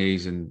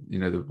Chinese and,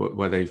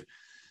 where they've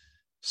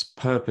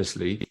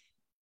purposely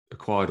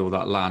acquired all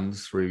that land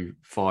through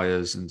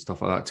fires and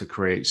stuff like that to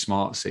create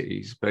smart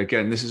cities. But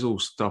again, this is all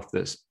stuff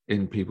that's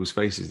in people's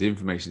faces. The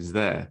information is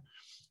there,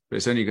 but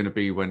it's only going to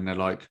be when they're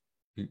like,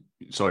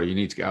 sorry, you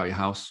need to get out of your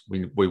house.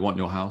 We want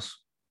your house.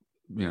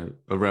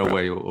 A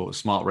railway or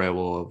smart rail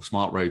or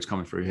smart roads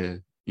coming through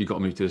here. You've got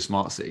to move to a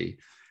smart city.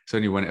 It's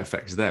only when it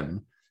affects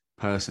them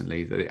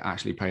personally that they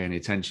actually pay any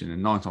attention.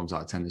 And 9 times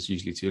out of 10, it's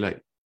usually too late.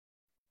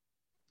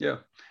 Yeah.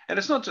 And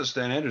it's not just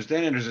Dan Andrews.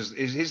 Dan Andrews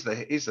is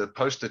the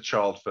poster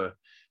child for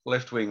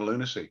left-wing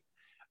lunacy.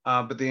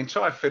 But the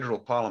entire federal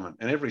parliament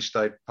and every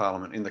state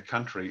parliament in the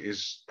country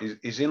is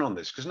in on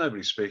this because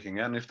nobody's speaking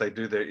out. And if they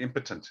do, they're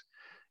impotent.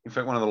 In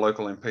fact, one of the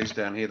local MPs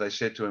down here, they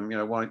said to him,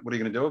 what are you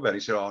going to do about it? He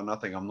said, oh,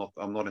 nothing. I'm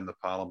not in the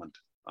parliament.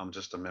 I'm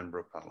just a member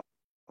of parliament.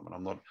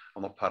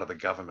 I'm not part of the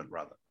government,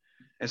 rather.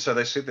 And so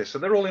they sit there. So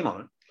they're all in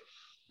on it.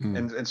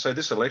 Mm. And so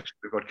this election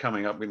we've got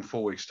coming up in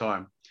 4 weeks'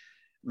 time,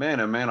 man,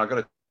 oh man, I got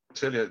to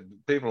tell you,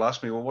 people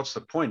ask me, well, what's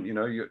the point?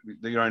 You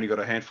only got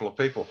a handful of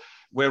people.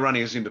 We're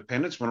running as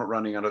independents. We're not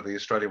running under the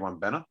Australia One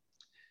banner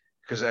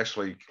because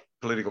actually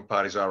political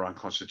parties are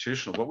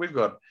unconstitutional. But we've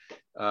got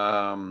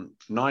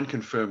 9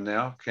 confirmed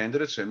now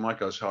candidates. It might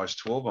go as high as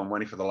 12. I'm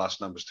waiting for the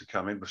last numbers to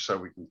come in so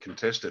we can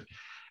contest it.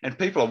 And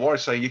people are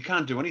worried, saying, you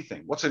can't do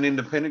anything. What's an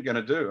independent going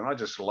to do? And I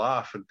just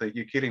laugh and think,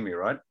 you're kidding me,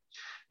 right?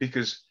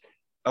 Because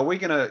are we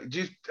going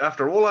to,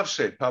 after all I've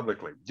said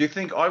publicly, do you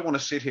think I want to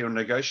sit here and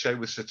negotiate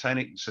with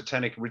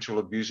satanic ritual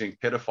abusing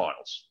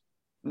pedophiles?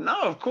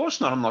 No, of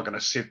course not. I'm not going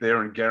to sit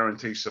there and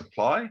guarantee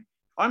supply.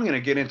 I'm going to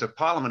get into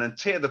Parliament and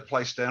tear the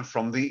place down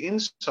from the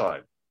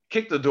inside,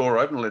 kick the door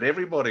open, let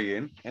everybody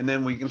in, and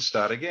then we can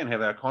start again,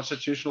 have our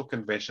constitutional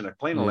convention, a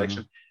clean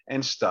election,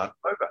 and start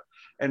over.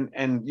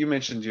 And you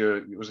mentioned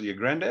was it your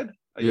granddad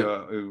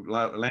who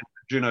landed at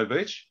Juno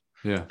Beach?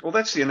 Yeah. Well,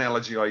 that's the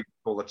analogy I use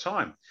all the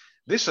time.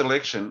 This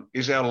election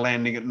is our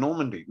landing at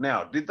Normandy.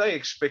 Now, did they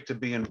expect to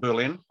be in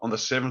Berlin on the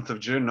 7th of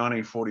June,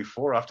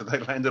 1944, after they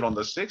landed on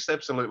the 6th?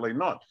 Absolutely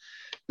not.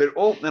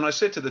 And I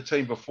said to the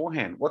team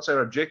beforehand, what's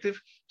our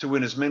objective? To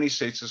win as many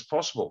seats as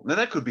possible. Now,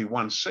 that could be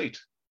 1 seat.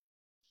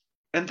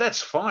 And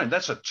that's fine.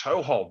 That's a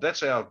toehold.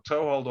 That's our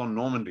toehold on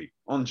Normandy,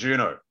 on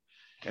Juno.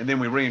 And then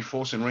we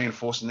reinforce, and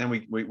then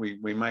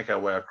we make our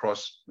way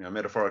across,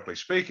 metaphorically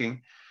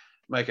speaking,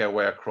 make our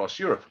way across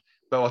Europe.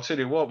 But I'll tell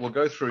you what, we'll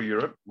go through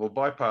Europe, we'll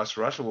bypass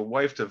Russia, we'll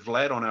wave to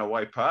Vlad on our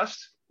way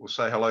past, we'll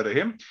say hello to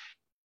him,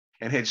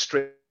 and head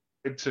straight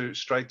to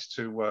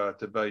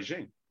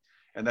Beijing.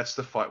 And that's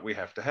the fight we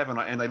have to have.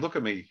 And they look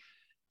at me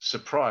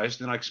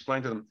surprised, and I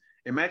explain to them,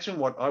 imagine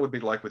what I would be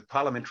like with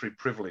parliamentary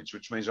privilege,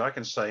 which means I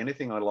can say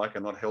anything I like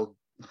and not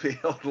be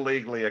held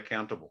legally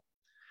accountable.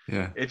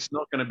 Yeah. It's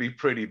not going to be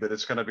pretty, but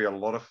it's going to be a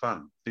lot of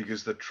fun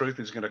because the truth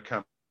is going to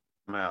come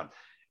out.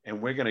 And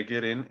we're going to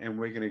get in and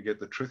we're going to get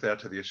the truth out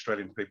to the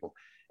Australian people.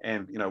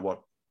 And you know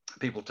what?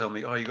 People tell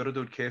me, oh, you got to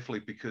do it carefully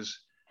because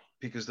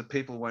the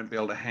people won't be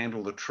able to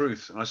handle the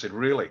truth. And I said,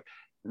 really?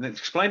 And then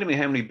explain to me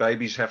how many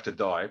babies have to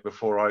die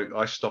before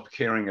I stop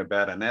caring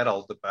about an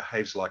adult that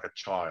behaves like a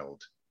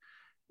child.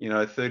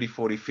 30,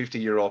 40,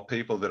 50-year-old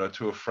people that are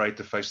too afraid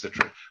to face the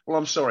truth. Well,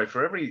 I'm sorry,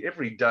 for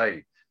every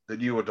day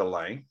that you are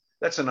delaying,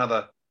 that's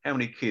another How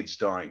many kids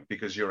dying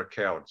because you're a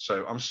coward?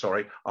 So I'm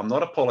sorry, I'm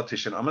not a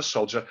politician. I'm a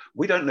soldier.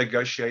 We don't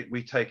negotiate.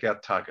 We take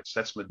out targets.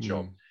 That's my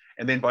job.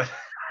 And then by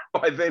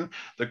then,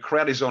 the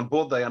crowd is on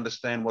board. They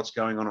understand what's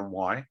going on and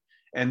why.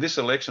 And this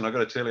election, I've got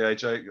to tell you,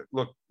 AJ,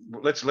 look,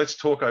 let's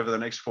talk over the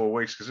next 4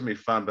 weeks because it'll be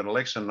fun. But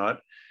election night,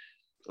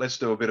 let's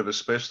do a bit of a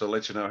special to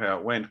let you know how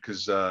it went.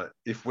 Because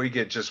if we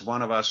get just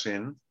one of us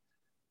in,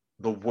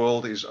 the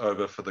world is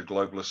over for the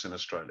globalists in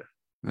Australia.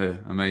 Yeah,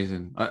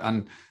 amazing.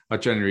 And I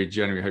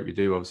genuinely hope you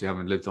do. Obviously,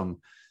 having lived on,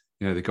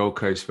 the Gold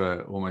Coast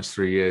for almost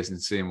 3 years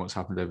and seeing what's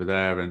happened over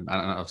there, and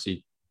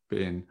obviously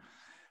being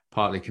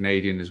partly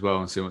Canadian as well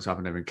and seeing what's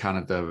happened over in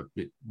Canada.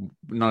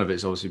 None of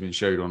it's obviously been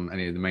showed on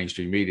any of the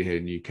mainstream media here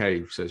in the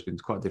UK, so it's been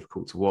quite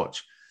difficult to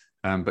watch.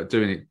 But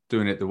doing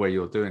it the way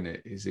you're doing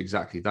it is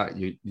exactly that.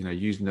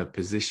 Using a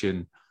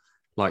position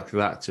like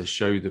that to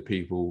show the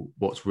people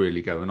what's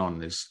really going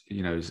on is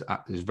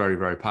very,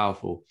 very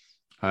powerful.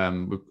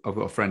 I've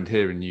got a friend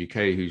here in the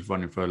UK who's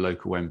running for a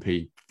local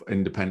MP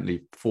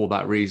independently for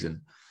that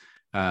reason.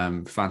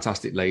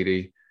 Fantastic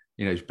lady,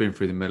 she's been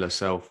through the mill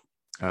herself.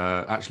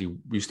 Actually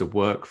used to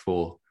work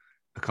for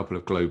a couple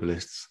of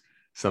globalists,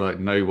 so like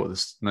knows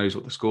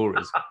what the score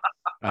is,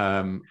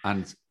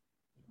 and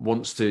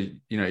wants to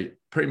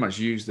pretty much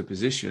use the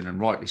position,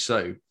 and rightly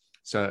so.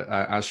 So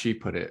as she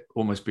put it,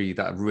 almost be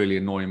that really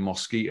annoying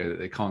mosquito that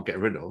they can't get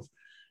rid of.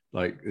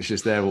 Like it's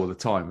just there all the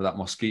time, but that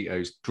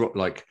mosquito's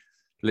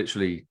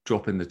literally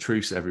dropping the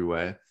truths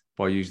everywhere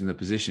by using the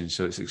position.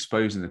 So it's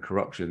exposing the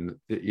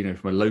corruption,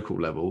 from a local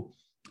level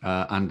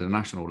and a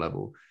national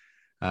level.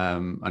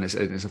 And it's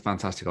a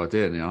fantastic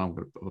idea.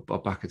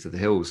 I'll back it to the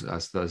hills,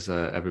 as does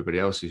everybody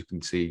else who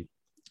can see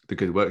the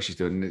good work she's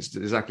doing. And it's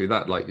exactly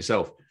that, like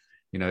yourself,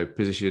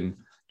 position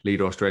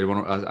leader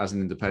Australia as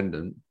an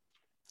independent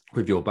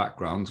with your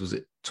background. Was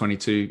it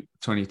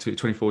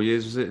 24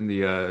 years? Was it in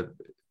the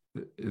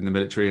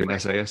military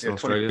and SAS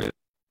Australia? 20.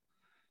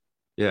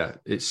 Yeah,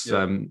 it's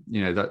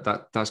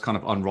that's kind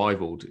of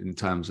unrivaled in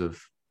terms of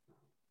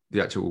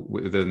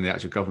within the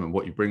actual government,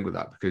 what you bring with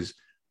that, because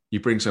you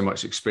bring so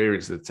much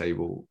experience to the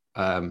table,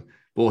 but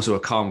also a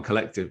calm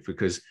collective,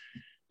 because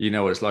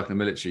what it's like in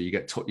the military. You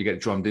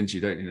get drummed into,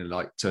 you don't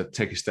like to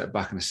take a step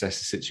back and assess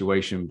the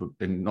situation,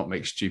 and not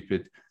make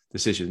stupid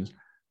decisions,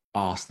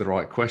 ask the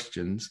right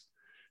questions,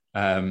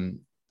 and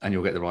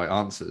you'll get the right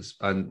answers.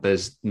 And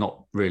there's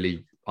not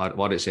really, I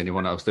don't see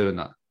anyone else doing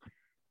that.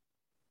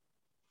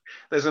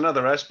 There's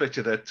another aspect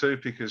to that too,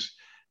 because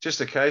just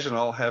occasionally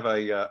I'll have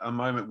a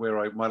moment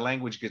where my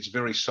language gets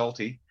very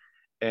salty,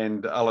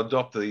 and I'll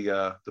adopt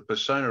the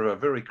persona of a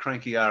very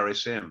cranky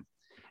RSM.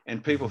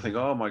 And people think,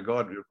 oh my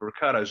God,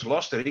 Riccardo's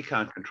lost it. He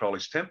can't control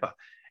his temper.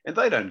 And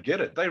they don't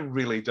get it. They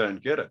really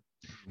don't get it.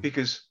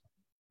 Because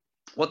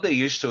what they're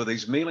used to are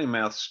these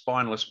mealy-mouthed,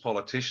 spineless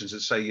politicians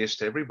that say yes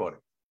to everybody.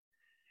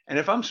 And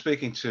if I'm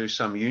speaking to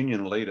some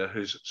union leader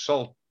whose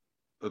sole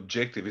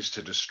objective is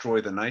to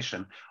destroy the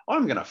nation,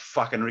 I'm going to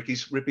fucking rip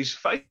his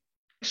face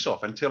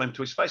off and tell him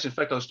to his face. In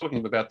fact, I was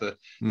talking about the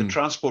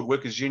Transport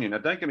Workers Union. Now,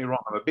 don't get me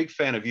wrong, I'm a big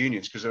fan of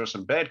unions because there are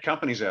some bad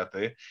companies out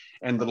there,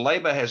 and the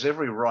Labor has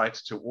every right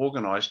to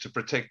organise to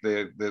protect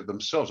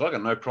themselves. I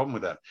got no problem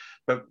with that.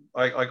 But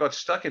I got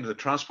stuck into the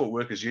Transport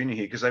Workers Union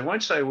here because they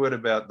won't say a word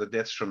about the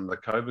deaths from the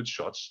COVID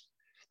shots.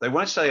 They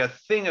won't say a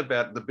thing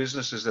about the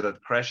businesses that are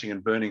crashing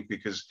and burning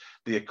because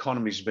the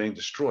economy is being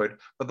destroyed,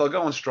 but they'll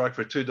go on strike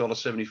for a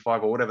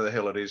 $2.75 or whatever the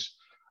hell it is,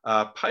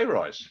 pay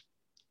rise.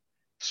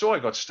 So I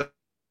got stuck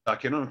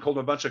in and called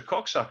them a bunch of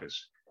cocksuckers.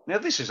 Now,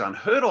 this is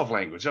unheard of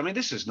language. I mean,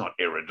 this is not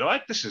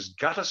erudite. This is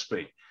gutter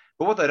speak.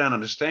 But what they don't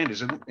understand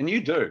is, and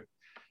you do,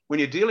 when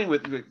you're dealing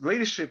with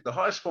leadership, the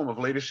highest form of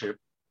leadership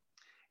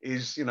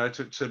is,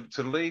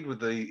 to lead with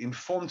the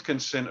informed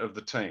consent of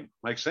the team.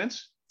 Make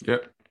sense?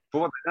 Yep. But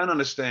what they don't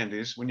understand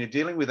is when you're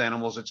dealing with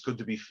animals, it's good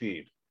to be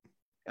feared.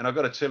 And I've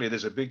got to tell you,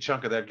 there's a big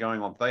chunk of that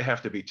going on. They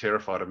have to be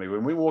terrified of me.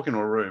 When we walk into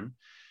a room,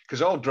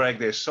 because I'll drag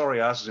their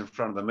sorry asses in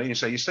front of the meeting and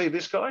say, you see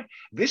this guy?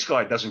 This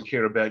guy doesn't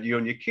care about you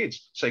and your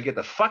kids. So get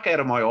the fuck out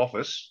of my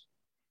office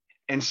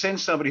and send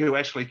somebody who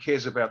actually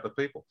cares about the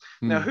people.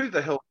 Now, who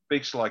the hell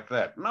speaks like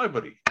that?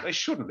 Nobody. They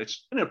shouldn't.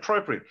 It's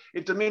inappropriate.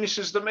 It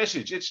diminishes the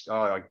message.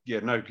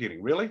 No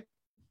kidding. Really?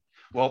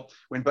 Well,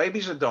 when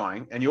babies are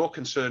dying and you're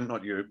concerned,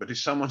 not you, but if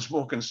someone's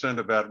more concerned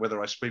about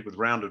whether I speak with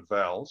rounded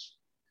vowels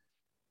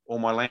or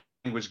my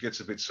language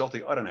gets a bit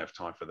salty, I don't have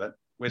time for that.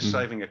 We're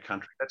saving a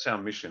country. That's our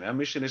mission. Our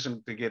mission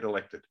isn't to get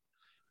elected.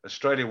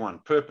 Australia One,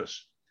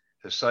 purpose,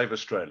 to save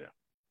Australia.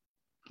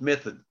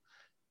 Method,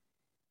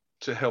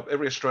 to help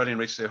every Australian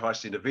reach their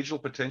highest individual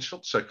potential,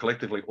 so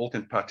collectively all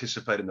can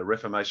participate in the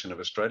reformation of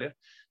Australia.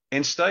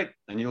 End state,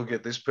 and you'll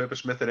get this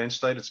purpose, method, end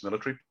state, it's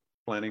military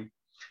planning.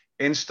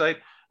 End state,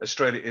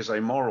 Australia is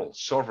a moral,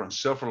 sovereign,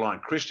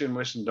 self-reliant Christian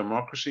Western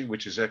democracy,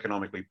 which is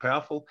economically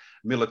powerful,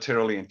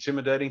 militarily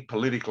intimidating,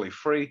 politically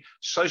free,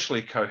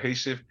 socially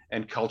cohesive,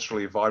 and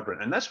culturally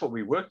vibrant. And that's what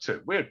we work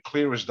to. We're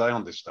clear as day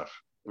on this stuff.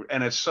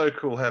 And it's so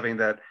cool having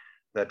that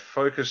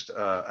focused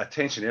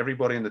attention.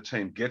 Everybody in the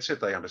team gets it.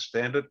 They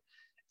understand it.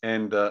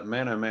 And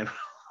man, oh man,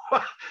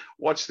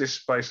 watch this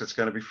space. It's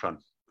going to be fun.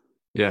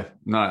 Yeah,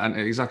 no, and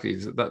exactly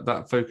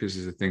that focus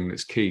is the thing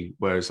that's key.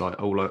 Whereas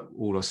like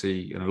all I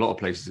see in a lot of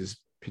places is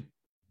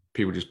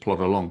people just plod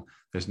along.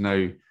 There's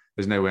no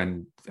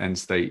end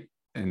state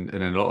in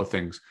a lot of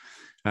things.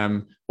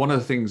 One of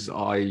the things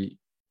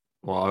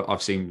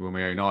I've seen with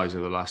my own eyes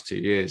over the last 2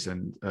 years,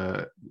 and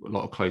a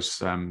lot of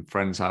close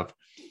friends have,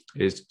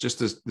 is just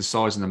the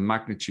size and the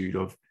magnitude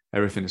of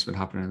everything that's been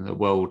happening in the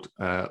world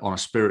on a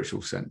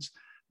spiritual sense.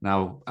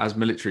 Now, as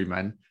military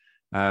men,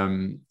 I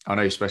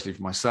know, especially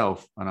for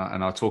myself,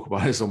 and I talk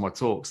about this on my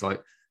talks.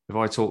 Like, if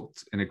I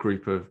talked in a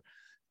group of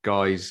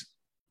guys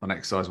on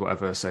exercise,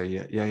 whatever, say,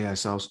 yeah.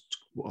 So I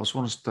was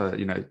wanting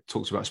to,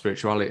 talk about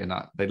spirituality and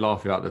that, they'd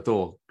laugh you out the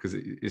door because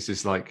it's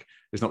just like,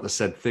 it's not the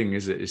said thing,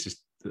 is it? It's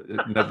just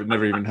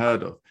never even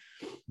heard of.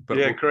 But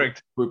yeah,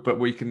 correct. But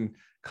we can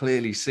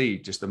clearly see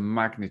just the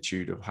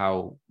magnitude of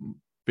how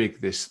big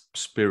this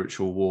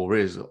spiritual war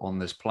is on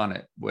this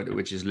planet,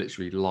 which is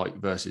literally light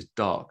versus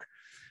dark.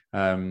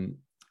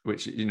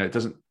 Which it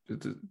doesn't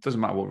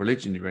matter what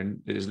religion you're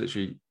in. It is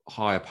literally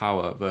higher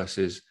power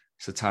versus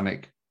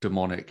satanic,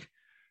 demonic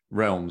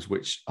realms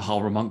which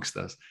are amongst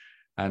us.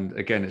 And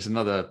again, it's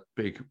another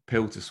big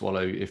pill to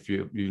swallow if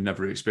you've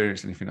never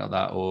experienced anything like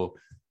that, or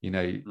you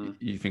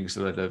think it's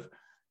a load of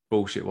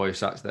bullshit while you're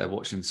sat there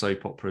watching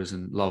soap operas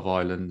and Love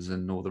Islands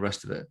and all the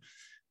rest of it.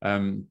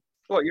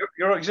 Well,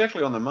 you're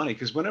exactly on the money,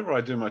 because whenever I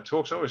do my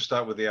talks, I always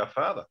start with the Our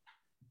Father.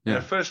 Yeah.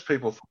 And at first,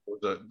 people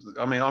thought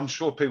I'm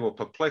sure people are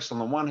perplexed. On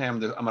the one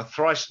hand, I'm a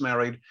thrice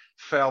married,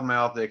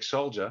 foul-mouthed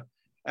ex-soldier,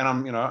 and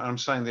I'm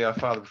saying the Our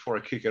Father before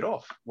I kick it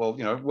off. Well,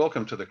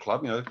 welcome to the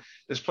club.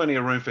 There's plenty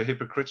of room for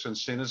hypocrites and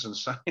sinners, and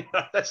so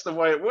that's the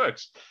way it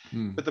works.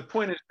 But the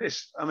point is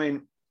this: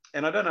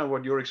 and I don't know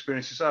what your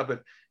experiences are,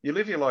 but you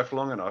live your life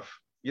long enough,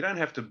 you don't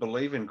have to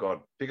believe in God,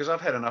 because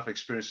I've had enough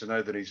experience to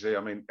know that He's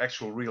there.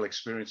 Actual real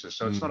experiences.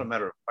 So it's not a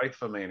matter of faith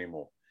for me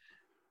anymore.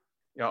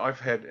 I've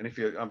had, and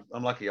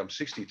I'm lucky, I'm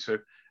 62.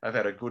 I've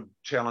had a good,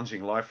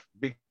 challenging life.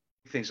 Big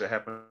things have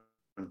happened,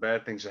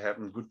 bad things have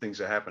happened, good things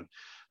have happened.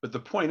 But the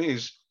point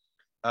is,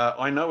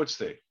 I know it's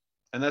there.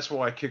 And that's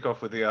why I kick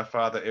off with the Our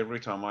Father every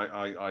time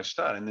I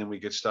start. And then we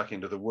get stuck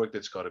into the work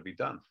that's got to be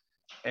done.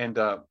 And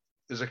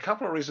there's a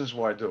couple of reasons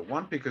why I do it.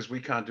 One, because we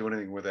can't do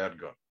anything without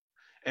God.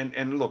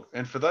 And look,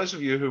 and for those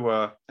of you who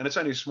are, and it's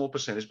only a small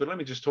percentage, but let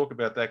me just talk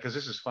about that, because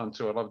this is fun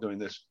too. I love doing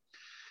this.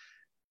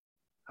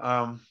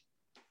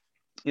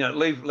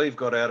 Leave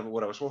God out of it,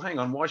 whatever. Well, hang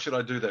on, why should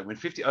I do that when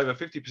over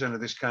 50%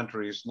 of this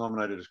country is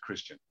nominated as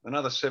Christian?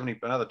 Another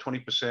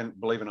 20%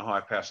 believe in a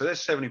higher power. So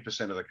that's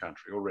 70% of the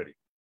country already.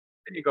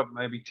 Then you've got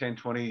maybe 10,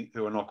 20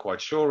 who are not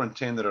quite sure, and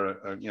 10 that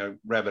are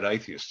rabid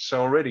atheists. So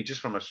already, just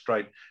from a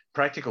straight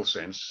practical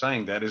sense,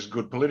 saying that is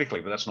good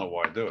politically, but that's not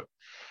why I do it.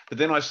 But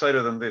then I say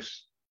to them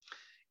this: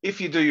 if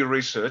you do your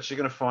research, you're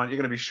going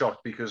to be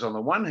shocked, because on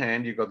the one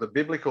hand, you've got the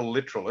biblical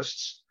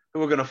literalists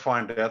who are going to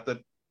find out that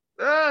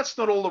it's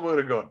not all the word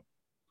of God.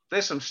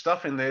 There's some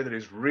stuff in there that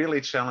is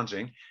really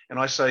challenging. And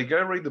I say,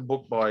 go read the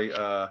book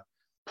by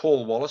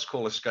Paul Wallace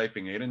called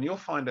Escaping Eden, and you'll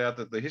find out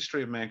that the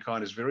history of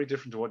mankind is very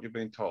different to what you've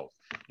been told.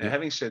 Now,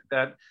 having said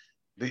that,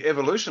 the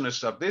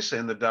evolutionists up this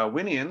end, the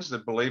Darwinians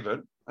that believe it,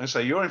 I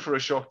say, you're in for a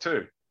shock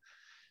too.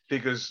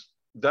 Because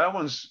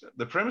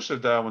the premise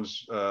of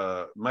Darwin's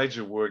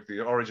major work,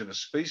 The Origin of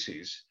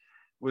Species,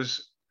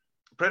 was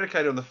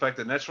predicated on the fact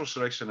that natural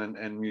selection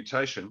and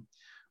mutation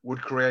would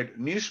create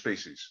new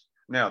species.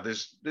 Now,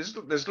 there's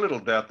little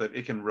doubt that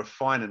it can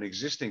refine an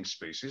existing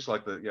species,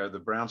 like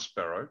the brown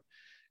sparrow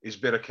is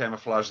better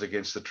camouflaged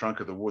against the trunk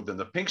of the wood than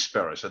the pink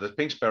sparrow. So the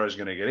pink sparrow is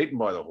going to get eaten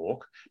by the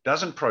hawk,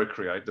 doesn't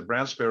procreate. The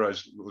brown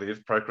sparrows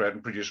live, procreate,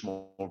 and produce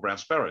more brown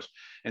sparrows.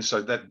 And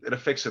so that it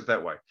affects it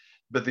that way.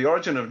 But the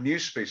origin of new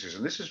species,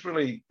 and this is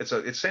really,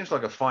 it seems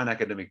like a fine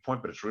academic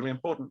point, but it's really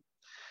important.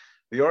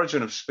 The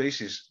origin of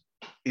species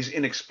is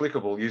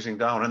inexplicable using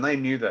Darwin, and they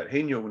knew that.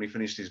 He knew it when he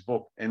finished his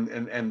book. And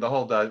the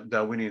whole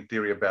Darwinian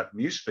theory about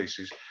new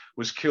species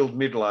was killed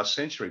mid-last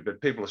century,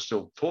 but people are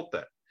still taught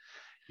that.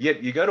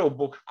 Yet you go to a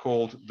book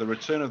called The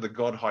Return of the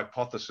God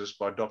Hypothesis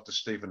by Dr.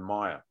 Stephen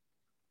Meyer.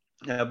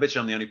 Now, I bet you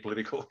I'm the only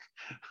political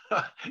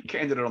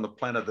candidate on the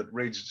planet that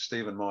reads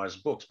Stephen Meyer's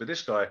books, but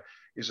this guy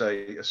is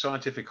a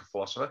scientific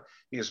philosopher.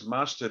 He has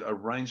mastered a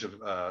range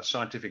of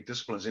scientific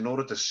disciplines in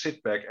order to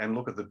sit back and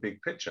look at the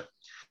big picture.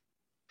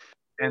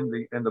 And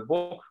the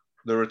book,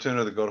 The Return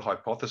of the God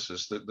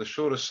Hypothesis, the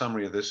shortest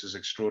summary of this is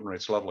extraordinary.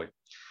 It's lovely.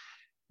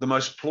 The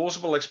most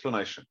plausible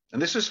explanation,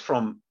 and this is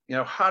from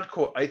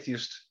hardcore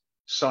atheist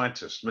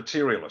scientists,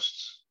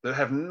 materialists that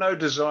have no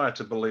desire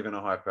to believe in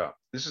a higher power.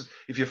 This is,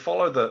 if you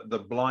follow the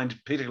blind,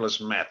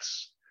 pitiless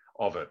maths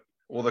of it,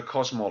 or the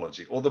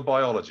cosmology, or the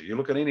biology, you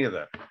look at any of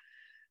that,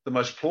 the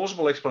most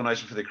plausible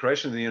explanation for the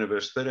creation of the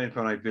universe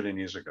 13.8 billion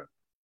years ago,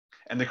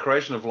 and the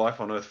creation of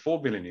life on Earth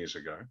 4 billion years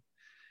ago,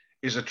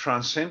 is a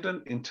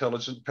transcendent,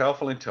 intelligent,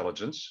 powerful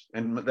intelligence,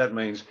 and that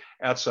means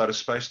outside of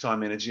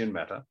space-time, energy, and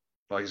matter.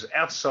 Like, he's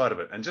outside of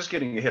it, and just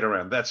getting your head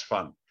around that's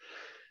fun.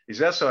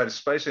 He's outside of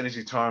space,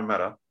 energy, time, and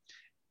matter,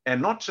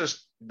 and not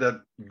just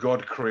that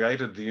God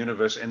created the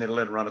universe and then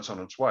let it run on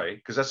its way,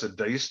 because that's a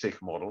deistic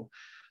model.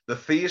 the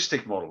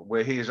theistic model,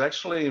 where he is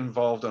actually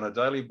involved on a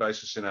daily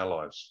basis in our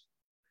lives.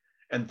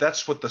 And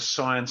that's what the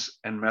science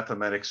and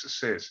mathematics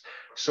says.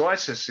 So I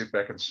just sit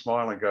back and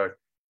smile and go,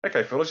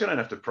 okay, fellas, you don't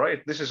have to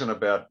pray. This isn't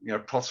about,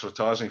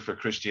 proselytizing for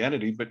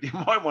Christianity, but you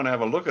might want to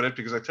have a look at it,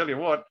 because I tell you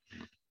what,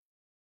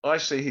 I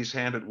see his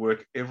hand at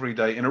work every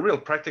day in a real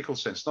practical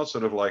sense, not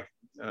sort of like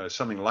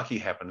something lucky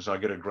happens, I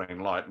get a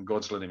green light and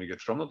God's letting me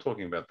get through. I'm not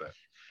talking about that.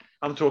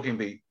 I'm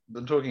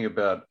talking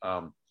about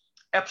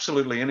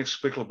absolutely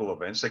inexplicable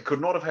events that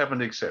could not have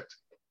happened except.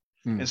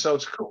 And so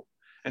it's cool.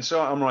 And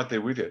so I'm right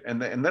there with you.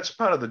 And that's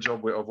part of the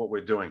job of what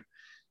we're doing,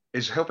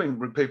 is helping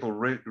people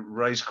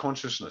raise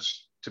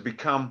consciousness to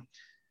become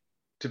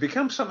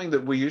something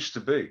that we used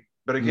to be.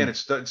 But again,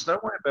 it's no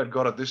way about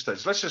God at this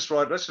stage. Let's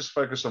just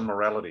focus on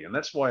morality. And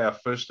that's why our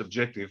first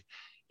objective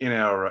in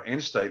our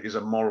end state is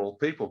a moral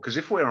people. Because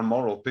if we're a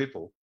moral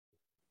people,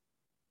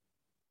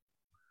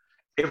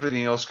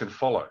 everything else can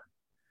follow.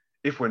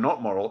 If we're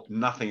not moral,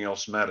 nothing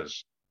else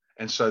matters.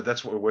 And so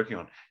that's what we're working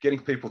on, getting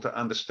people to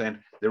understand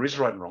there is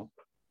right and wrong,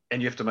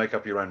 and you have to make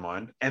up your own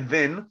mind, and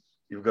then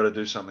you've got to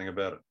do something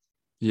about it.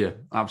 Yeah,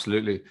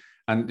 absolutely.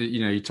 And,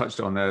 you touched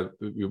on there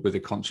with the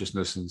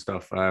consciousness and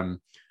stuff. And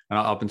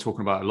I've been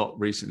talking about a lot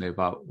recently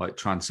about like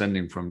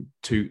transcending from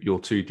your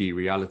 2D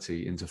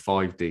reality into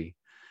 5D.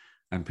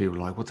 And people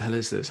are like, what the hell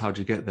is this? How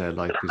do you get there?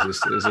 Like,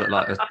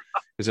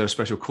 is there a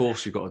special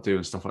course you've got to do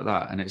and stuff like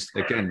that? And it's,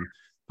 again,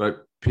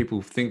 but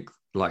people think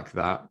like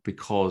that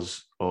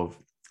because of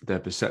their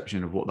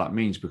perception of what that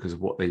means, because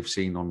of what they've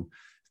seen on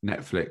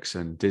Netflix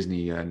and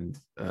Disney and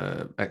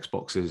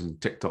Xboxes and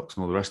TikToks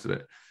and all the rest of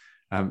it.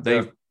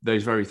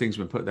 Those very things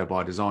have been put there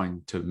by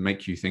design to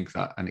make you think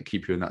that, and it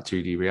keep you in that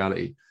 2D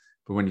reality.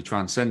 But when you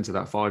transcend to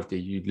that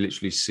 5D, you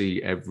literally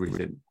see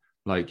everything.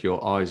 Like,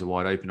 your eyes are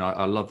wide open.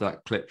 I love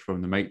that clip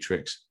from The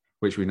Matrix,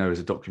 which we know is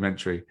a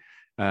documentary,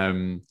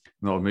 not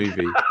a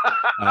movie.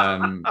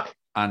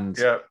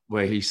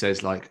 Where he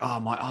says like, "Oh,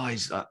 my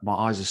eyes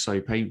are so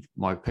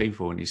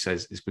painful," and he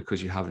says it's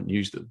because you haven't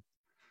used them.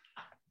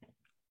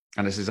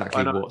 And it's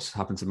exactly what's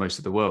happened to most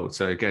of the world.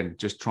 So again,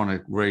 just trying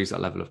to raise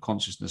that level of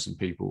consciousness in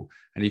people,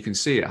 and you can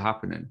see it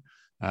happening.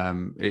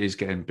 It is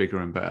getting bigger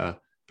and better.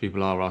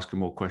 People are asking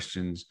more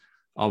questions.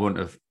 I wouldn't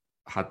have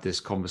had this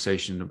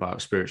conversation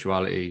about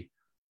spirituality,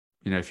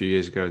 a few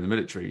years ago in the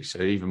military.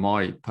 So even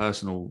my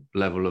personal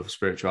level of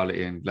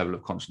spirituality and level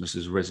of consciousness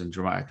has risen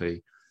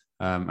dramatically,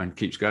 and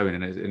keeps going.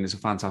 And it's a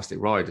fantastic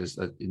ride, as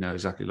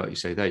exactly like you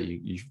say there.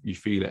 You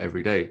feel it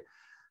every day.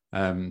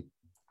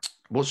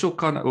 What's your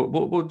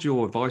what would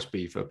your advice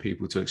be for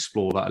people to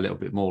explore that a little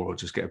bit more, or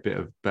just get a bit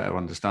of better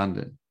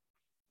understanding?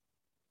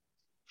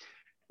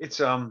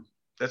 That's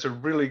a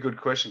really good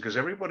question, because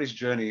everybody's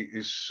journey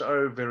is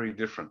so very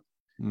different.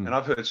 And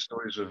I've heard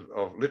stories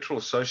of literal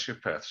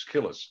sociopaths,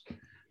 killers,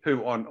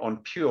 who on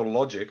pure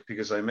logic,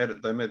 because they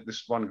met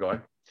this one guy,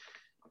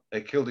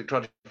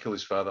 tried to kill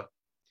his father,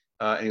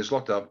 and he was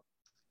locked up,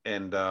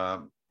 and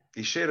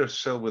he shared a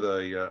cell with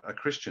a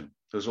Christian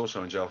who was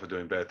also in jail for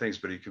doing bad things,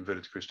 but he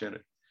converted to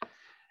Christianity.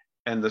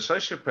 And the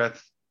sociopath,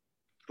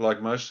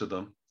 like most of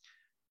them,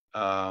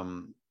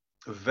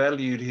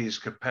 valued his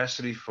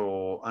capacity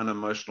for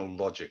unemotional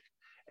logic,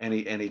 and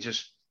he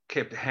just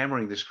kept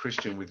hammering this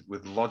Christian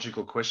with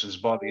logical questions.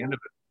 By the end of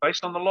it,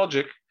 based on the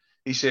logic,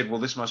 he said,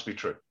 well, this must be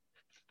true.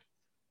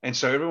 And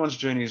so everyone's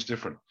journey is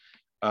different.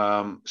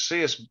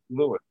 C.S.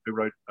 Lewis, who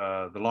wrote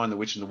The Lion, the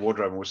Witch, and the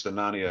Wardrobe, which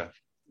the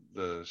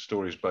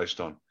story is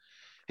based on,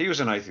 he was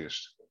an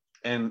atheist.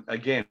 And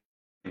again,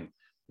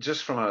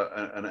 just from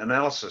an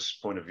analysis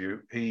point of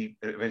view, he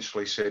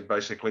eventually said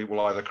basically,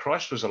 well, either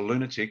Christ was a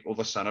lunatic or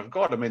the Son of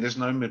God. I mean, there's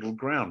no middle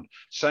ground.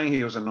 Saying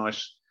he was a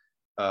nice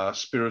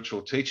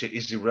spiritual teacher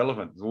is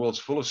irrelevant. The world's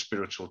full of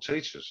spiritual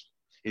teachers.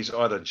 He's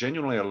either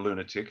genuinely a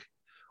lunatic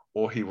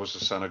or he was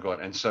the Son of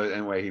God. And so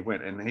anyway, he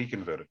went and he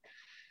converted.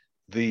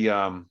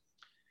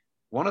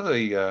 One of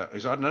the, I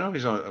don't know if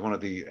he's one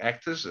of the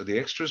actors, or the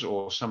extras,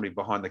 or somebody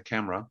behind the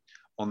camera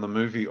on the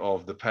movie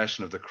of The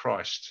Passion of the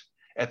Christ,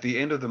 at the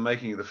end of the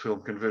making of the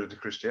film, converted to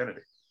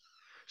Christianity.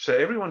 So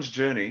everyone's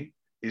journey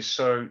is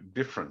so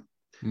different.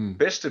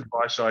 Best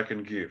advice I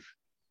can give,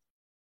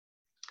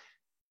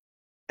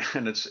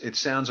 and it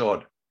sounds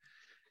odd,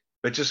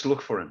 but just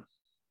look for him.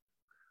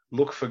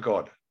 Look for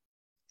God.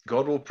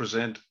 God will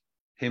present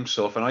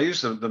himself. And I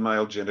use the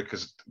male gender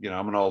because,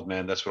 I'm an old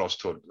man. That's what I was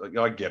taught.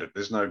 I get it.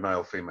 There's no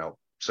male, female.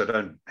 So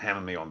don't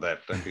hammer me on that.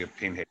 Don't be a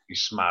pinhead. Be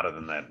smarter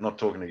than that. I'm not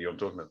talking to you. I'm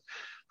talking to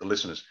the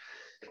listeners.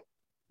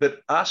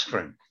 But ask for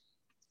him.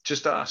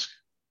 Just ask.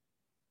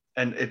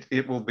 And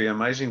it will be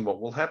amazing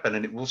what will happen,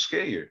 and it will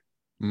scare you.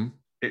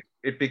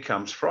 It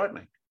becomes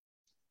frightening.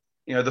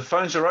 The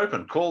phones are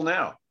open. Call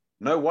now.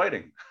 No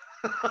waiting.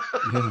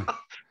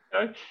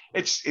 Yeah.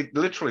 It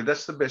literally,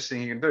 that's the best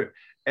thing you can do.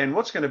 And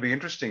what's going to be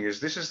interesting is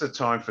this is the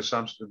time for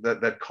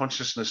that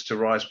consciousness to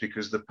rise,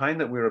 because the pain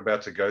that we're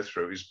about to go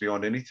through is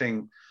beyond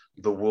anything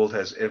the world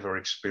has ever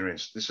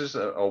experienced. This is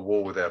a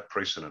war without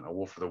precedent, a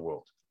war for the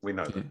world. We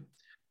know that.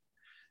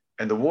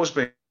 And the war's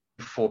being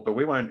fought, but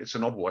we won't. It's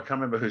an odd war. I can't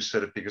remember who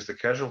said it, because the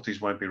casualties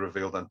won't be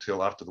revealed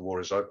until after the war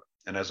is over.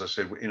 And as I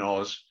said, in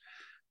Oz,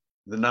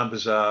 the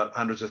numbers are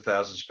hundreds of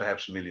thousands,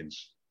 perhaps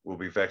millions, will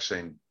be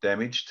vaccine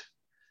damaged.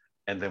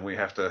 And then we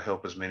have to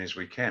help as many as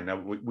we can. Now,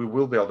 we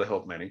will be able to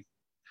help many,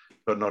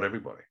 but not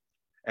everybody.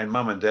 And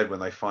mum and dad, when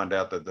they find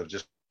out that they've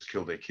just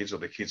killed their kids or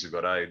their kids have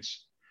got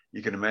AIDS,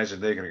 you can imagine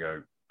they're going to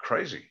go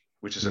crazy,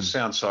 which is a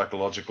sound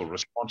psychological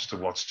response to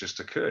what's just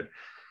occurred.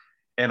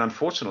 And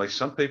unfortunately,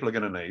 some people are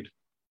going to need,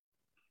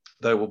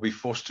 they will be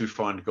forced to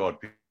find God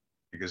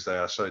because they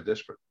are so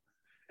desperate.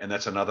 And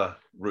that's another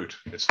route.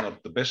 It's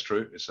not the best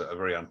route. It's a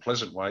very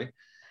unpleasant way.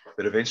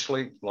 But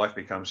eventually, life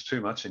becomes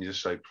too much and you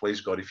just say,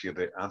 please, God, if you're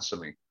there, answer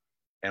me.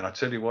 And I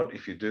tell you what,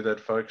 if you do that,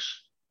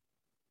 folks,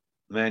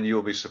 man,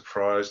 you'll be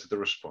surprised at the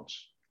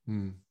response.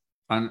 And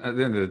at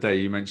the end of the day,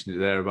 you mentioned it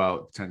there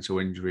about potential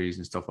injuries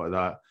and stuff like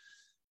that.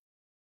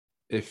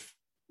 If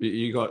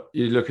you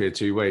look at it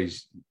two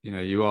ways,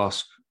 you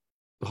ask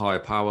the higher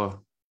power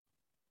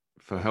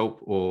for help,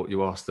 or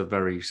you ask the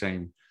very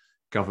same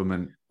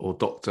government or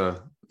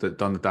doctor that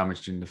done the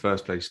damage in the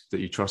first place that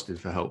you trusted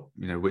for help.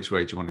 Which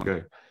way do you want to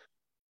go?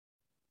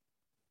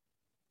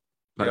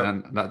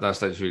 And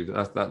that's actually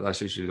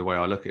the way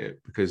I look at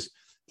it, because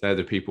they're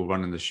the people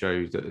running the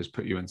show that has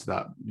put you into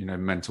that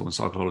mental and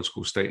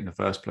psychological state in the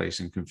first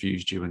place and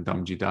confused you and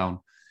dumbed you down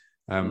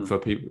for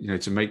people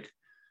to make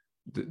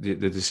the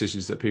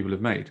decisions that people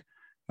have made.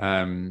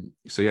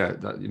 So yeah,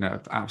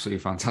 that, absolutely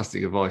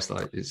fantastic advice.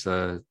 Like, it's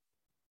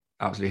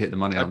absolutely hit the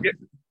money on.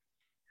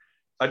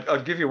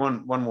 I'd give you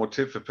one more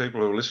tip for people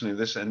who are listening to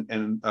this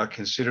and are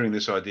considering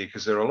this idea,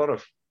 because there are a lot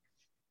of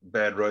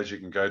bad roads you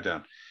can go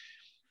down.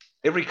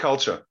 Every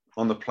culture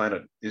on the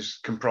planet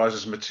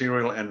comprises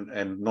material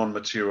and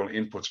non-material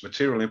inputs.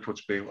 Material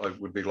inputs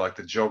would be like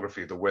the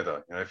geography, the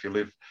weather. If you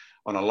live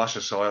on a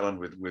luscious island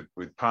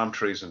with palm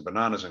trees and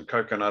bananas and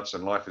coconuts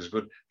and life is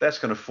good, that's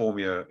going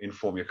to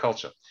inform your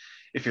culture.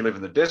 If you live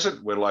in the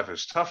desert where life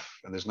is tough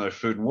and there's no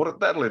food and water,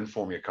 that'll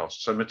inform your culture.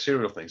 So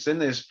material things. Then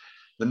there's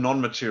the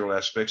non-material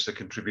aspects that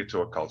contribute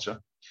to a culture.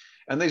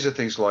 And these are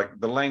things like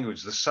the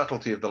language, the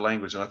subtlety of the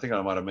language. And I think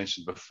I might have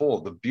mentioned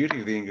before, the beauty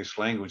of the English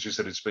language is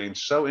that it's been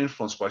so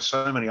influenced by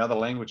so many other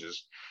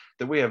languages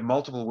that we have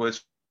multiple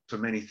words for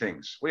many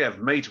things. We have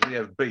meat, we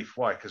have beef.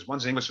 Why? Because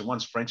one's English and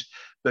one's French,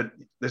 but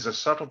there's a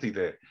subtlety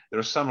there. There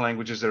are some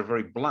languages that are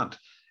very blunt.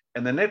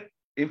 And the net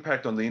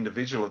impact on the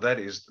individual of that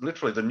is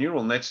literally the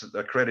neural nets that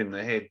are created in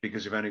the head,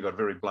 because you've only got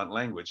very blunt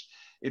language.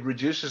 It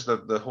reduces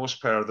the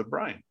horsepower of the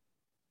brain.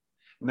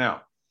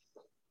 Now,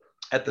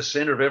 at the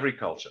center of every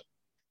culture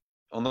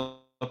on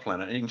the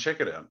planet, and you can check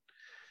it out,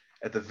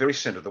 at the very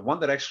center, the one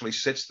that actually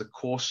sets the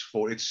course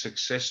for its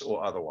success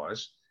or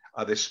otherwise,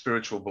 are their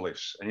spiritual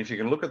beliefs. And if you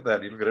can look at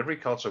that, you look at every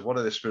culture, what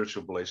are their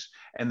spiritual beliefs,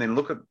 and then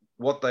look at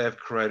what they have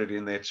created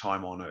in their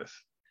time on earth.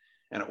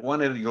 And at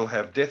one end, you'll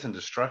have death and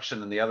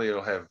destruction, and the other,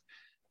 you'll have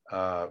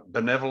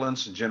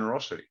benevolence and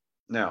generosity.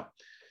 Now,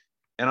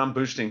 and I'm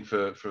boosting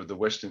for the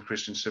Western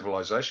Christian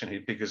civilization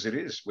here, because it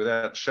is,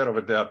 without shadow of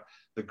a doubt,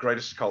 the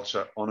greatest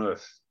culture on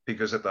earth.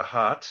 Because at the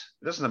heart,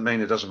 it doesn't mean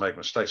it doesn't make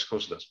mistakes, of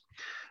course it does,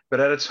 but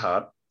at its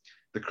heart,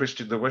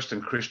 the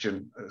Western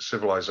Christian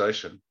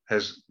civilization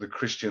has the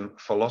Christian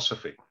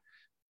philosophy.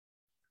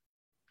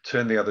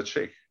 Turn the other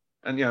cheek.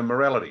 And,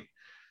 morality.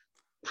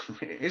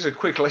 Here's a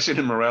quick lesson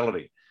in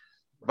morality.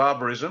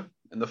 Barbarism,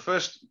 and the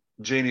first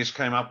genius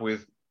came up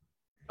with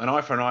an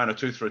eye for an eye and a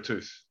tooth for a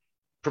tooth.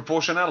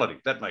 Proportionality,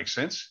 that makes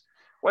sense.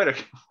 Wait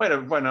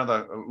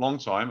another long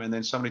time, and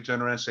then somebody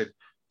turned around and said,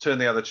 turn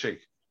the other cheek.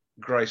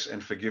 Grace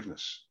and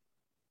forgiveness.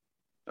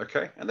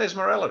 Okay, and there's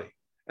morality,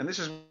 and this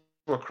is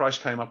what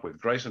Christ came up with: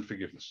 grace and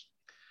forgiveness.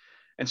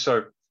 And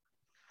so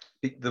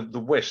the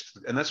West,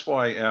 and that's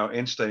why our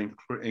end state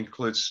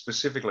includes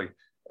specifically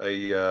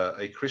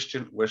a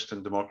Christian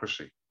Western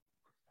democracy,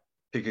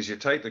 because you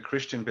take the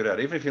Christian bit out.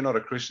 Even if you're not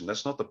a Christian,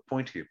 that's not the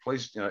point here.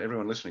 Please,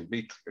 everyone listening,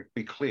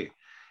 be clear.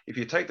 If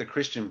you take the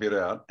Christian bit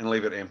out and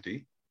leave it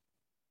empty,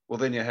 well,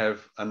 then you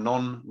have a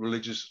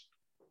non-religious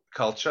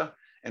culture.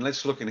 And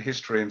let's look in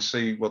history and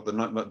see what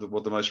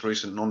the most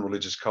recent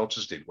non-religious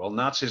cultures did. Well,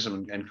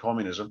 Nazism and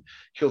communism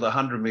killed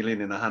 100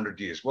 million in 100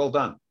 years. Well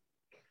done.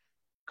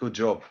 Good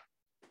job.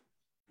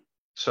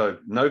 So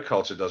no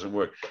culture doesn't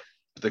work.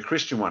 But the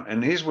Christian one,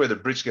 and here's where the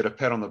Brits get a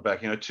pat on the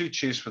back. 2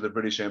 cheers for the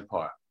British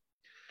Empire.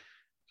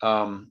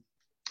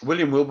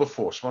 William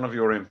Wilberforce, one of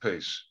your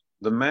MPs,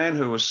 the man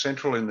who was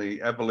central in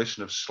the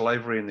abolition of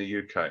slavery in the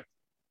UK,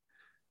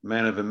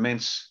 man of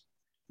immense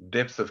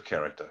depth of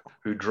character,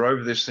 who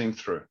drove this thing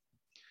through.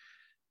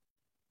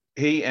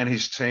 He and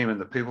his team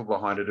and the people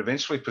behind it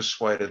eventually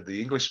persuaded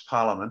the English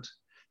Parliament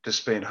to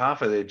spend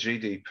half of their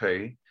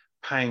GDP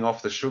paying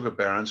off the sugar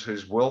barons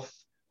whose wealth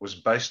was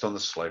based on the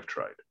slave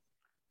trade.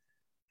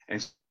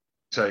 And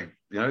so,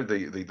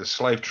 the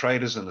slave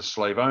traders and the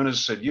slave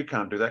owners said, you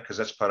can't do that because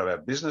that's part of our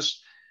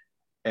business.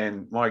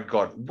 And my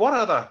God, what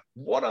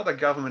other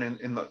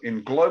government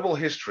in global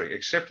history,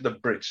 except the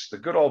Brits, the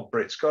good old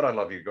Brits? God, I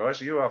love you guys.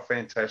 You are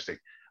fantastic.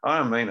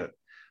 I mean it.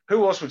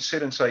 Who else would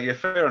sit and say, yeah,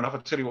 fair enough.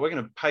 I'll tell you what, we're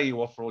going to pay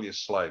you off for all your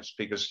slaves,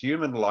 because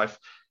human life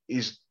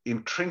is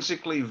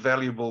intrinsically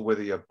valuable,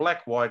 whether you're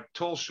black, white,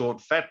 tall,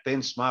 short, fat,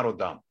 thin, smart, or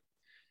dumb.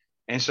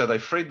 And so they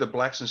freed the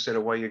blacks and said,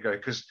 away you go.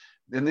 Because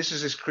then this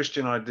is this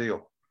Christian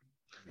ideal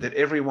that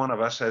every one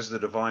of us has the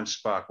divine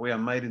spark. We are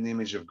made in the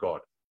image of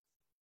God,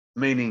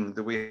 meaning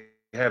that we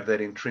have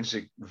that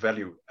intrinsic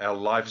value. Our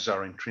lives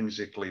are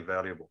intrinsically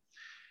valuable.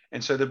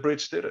 And so the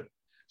Brits did it.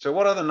 So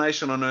what other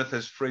nation on earth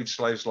has freed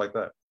slaves like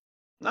that?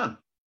 None.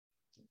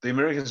 The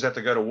Americans had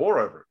to go to war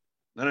over it.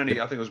 Not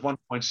only, I think it was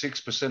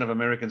 1.6% of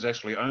Americans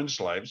actually owned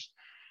slaves.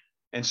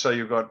 And so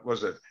you've got,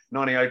 was it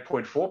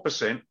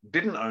 98.4%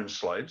 didn't own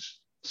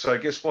slaves. So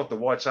guess what? The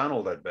whites aren't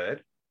all that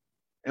bad.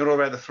 And what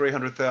about the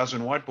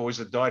 300,000 white boys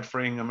that died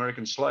freeing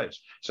American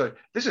slaves? So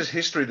this is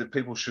history that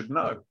people should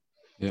know.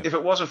 Yeah. If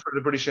it wasn't for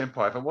the British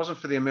Empire, if it wasn't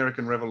for the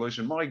American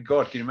Revolution, my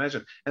God, can you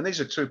imagine? And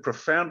these are two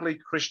profoundly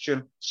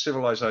Christian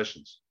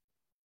civilizations.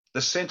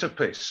 The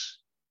centerpiece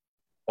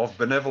of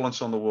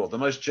benevolence on the world, the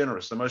most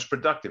generous, the most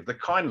productive, the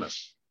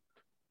kindness.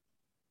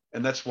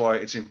 And that's why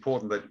it's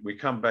important that we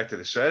come back to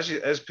this. So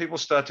as people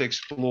start to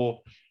explore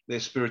their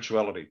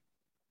spirituality,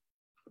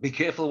 be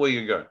careful where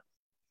you go.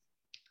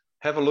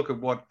 Have a look at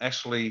what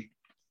actually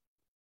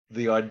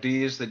the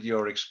ideas that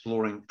you're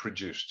exploring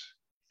produced.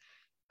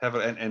 Have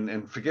it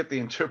and forget the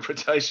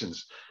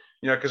interpretations,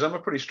 because I'm a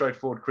pretty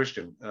straightforward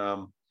Christian.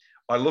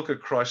 I look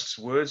at Christ's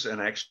words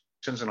and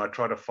actions and I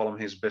try to follow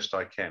him as best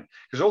I can,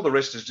 because all the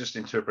rest is just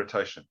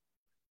interpretation.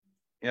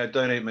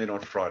 Don't eat meat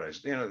on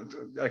Fridays.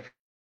 Okay,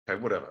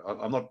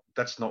 whatever.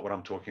 That's not what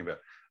I'm talking about.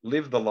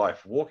 Live the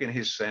life. Walk in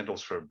his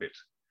sandals for a bit,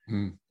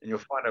 and you'll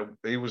find out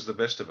he was the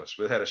best of us,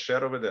 without a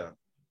shadow of a doubt.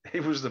 He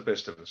was the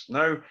best of us.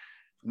 No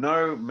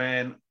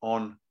man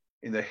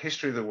in the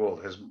history of the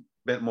world has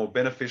been more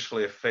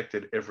beneficially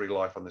affected every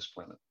life on this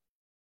planet.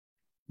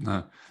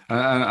 No,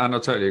 and I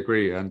totally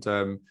agree.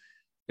 And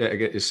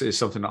it's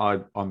something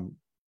that I'm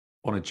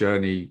on a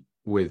journey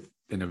with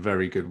in a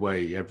very good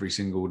way every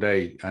single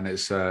day, and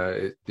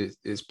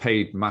it's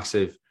paid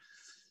massive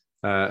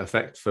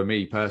effect for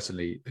me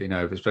personally.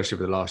 Especially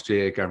for the last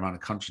year, going around the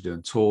country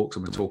doing talks,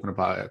 and we're talking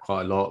about it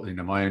quite a lot.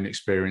 My own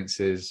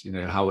experiences,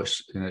 how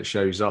it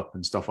shows up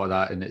and stuff like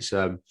that, and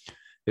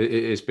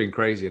it's been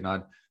crazy. And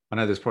I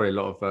know there's probably a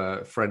lot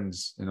of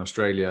friends in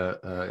Australia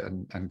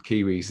and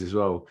Kiwis as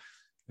well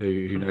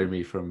who know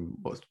me from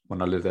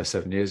when I lived there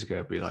 7 years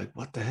ago. Be like,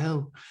 what the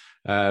hell?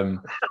 But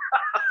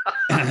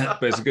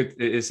it's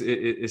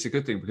a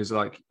good thing because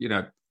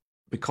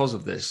because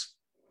of this,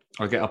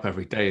 I get up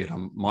every day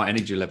and my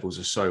energy levels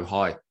are so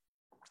high.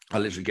 I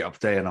literally get up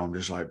there and I'm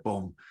just like,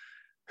 boom,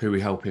 who are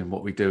we helping? What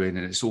are we doing?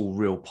 And it's all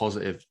real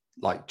positive,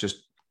 like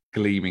just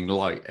gleaming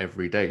light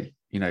every day,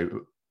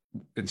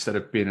 instead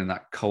of being in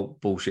that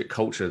cult bullshit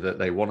culture that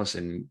they want us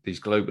in, these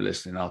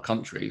globalists in our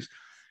countries.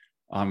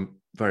 I'm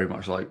very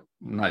much like,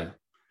 no,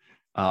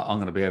 I'm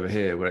going to be over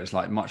here where it's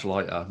like much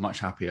lighter, much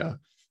happier.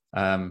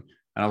 And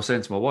I was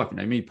saying to my wife,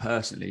 me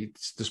personally,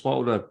 despite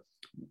all the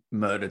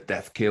murder,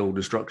 death, kill,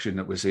 destruction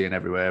that we're seeing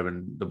everywhere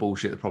and the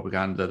bullshit, the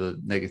propaganda, the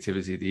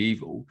negativity, the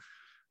evil,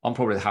 I'm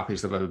probably the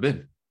happiest I've ever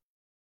been.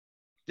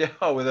 Yeah,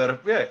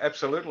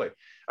 absolutely.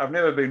 I've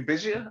never been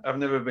busier. I've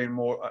never been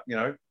more,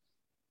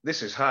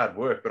 this is hard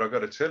work, but I've got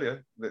to tell you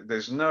that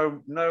there's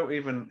no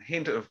even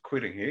hint of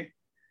quitting here.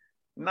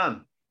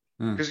 None.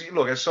 Because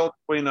look, as soldiers,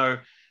 we know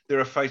there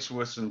are fates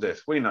worse than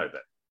death. We know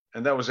that.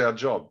 And that was our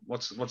job.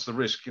 What's the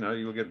risk?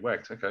 You'll get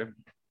whacked. Okay,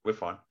 we're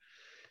fine.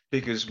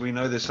 Because we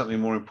know there's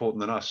something more important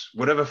than us.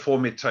 Whatever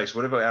form it takes,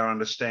 whatever our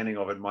understanding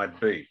of it might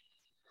be,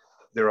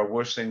 there are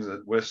worse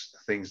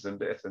things than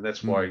death. And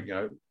that's why,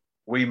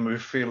 we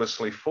move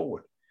fearlessly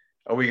forward.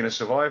 Are we going to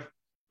survive?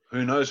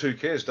 Who knows? Who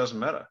cares? Doesn't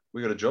matter.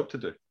 We got a job to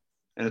do.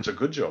 And it's a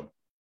good job.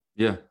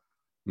 Yeah.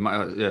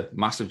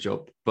 Massive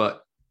job.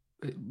 But,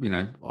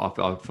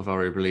 I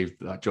very believe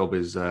that job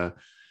is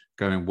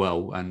going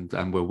well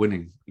and we're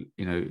winning,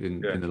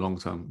 in the long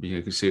term.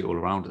 You can see it all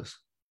around us.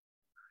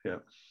 Yeah.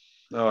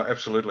 No,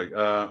 absolutely.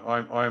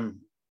 I'm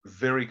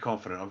very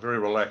confident. I'm very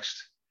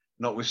relaxed,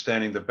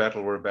 notwithstanding the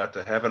battle we're about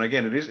to have. And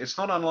again, it's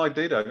not unlike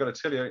D-Day. I've got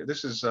to tell you,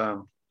 this is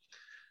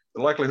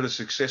the likelihood of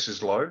success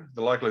is low.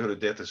 The likelihood of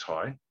death is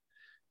high.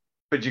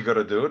 But you've got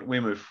to do it. We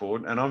move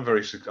forward, and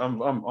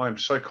I'm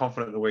so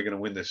confident that we're going to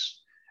win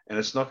this, and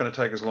it's not going to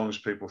take as long as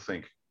people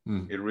think.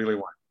 It really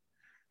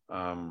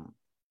won't.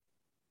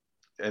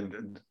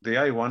 And the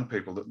A1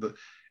 people,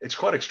 it's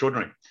quite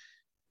extraordinary.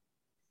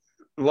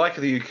 Like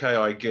the UK,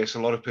 I guess a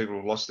lot of people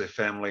have lost their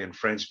family and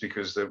friends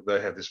because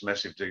they had this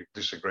massive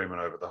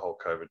disagreement over the whole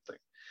COVID thing.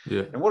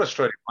 Yeah. And what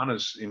Australia 1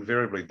 has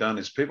invariably done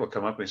is people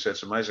come up and say,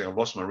 it's amazing, I've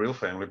lost my real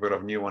family, but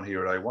I've a new one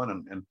here at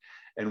A1,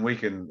 and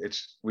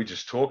we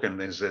just talk, and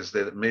there's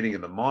that meeting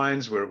in the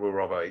minds where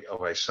we're of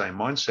a same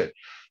mindset.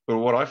 But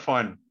what I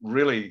find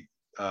really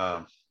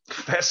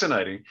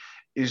fascinating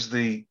is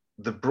the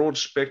broad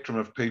spectrum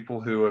of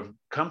people who have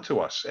come to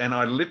us. And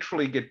I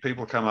literally get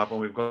people come up, and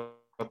we've got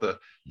the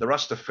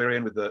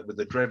Rastafarian with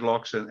the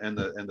dreadlocks and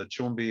the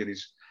Chumbi, and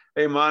he's,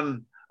 hey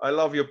man, I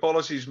love your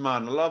policies,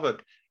 man, I love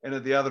it. And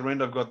at the other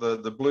end, I've got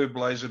the blue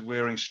blazered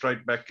wearing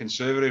straight back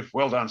conservative.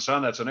 Well done,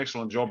 son. That's an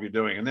excellent job you're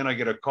doing. And then I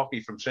get a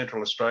cocky from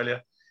Central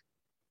Australia,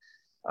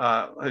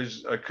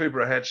 whose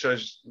Kubra hat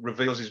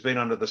reveals he's been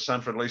under the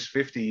sun for at least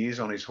 50 years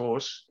on his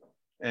horse.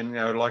 And,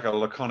 like a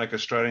laconic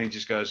Australian, he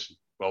just goes,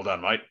 well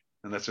done, mate.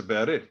 And that's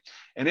about it.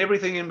 And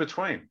everything in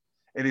between.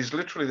 It is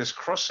literally this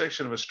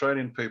cross-section of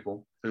Australian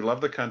people who love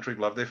the country,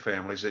 love their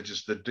families. They're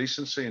just, the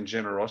decency and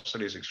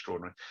generosity is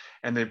extraordinary.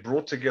 And they're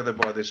brought together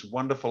by this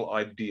wonderful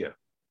idea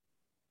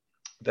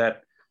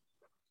that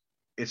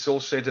it's all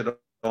centered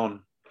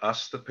on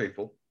us, the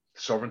people.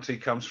 Sovereignty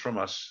comes from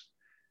us,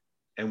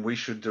 and we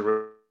should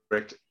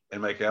direct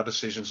and make our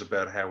decisions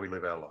about how we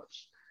live our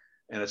lives.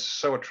 And it's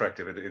so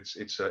attractive.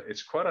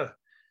 It's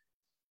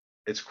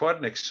quite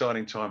an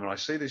exciting time. And I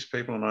see these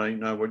people, and I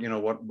know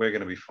what, we're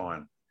going to be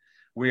fine.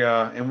 We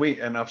are,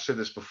 and I've said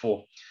this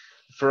before,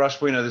 for us,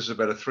 we know this is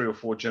about a 3 or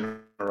 4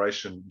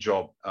 generation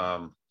job.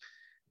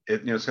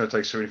 It's going to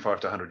take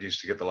 75 to 100 years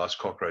to get the last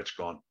cockroach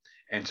gone,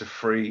 and to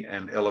free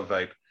and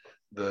elevate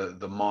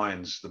the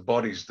minds, the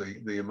bodies,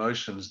 the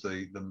emotions,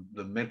 the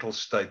mental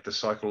state, the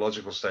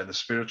psychological state, the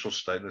spiritual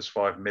state. There's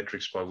 5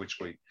 metrics by which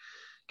we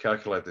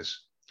calculate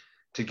this,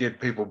 to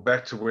get people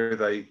back to where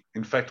they,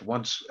 in fact,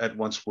 once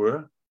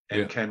were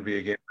and can be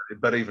again,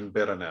 but even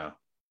better now.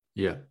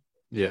 Yeah,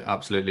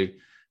 absolutely.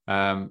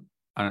 And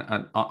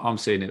I'm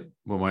seeing it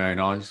with my own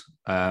eyes.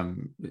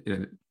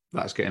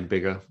 That's getting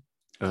bigger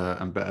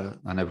and better,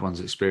 and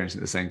everyone's experiencing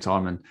it at the same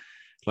time. And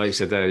like you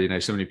said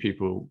there, so many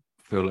people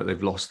feel like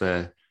they've lost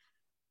their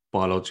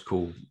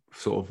biological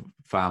sort of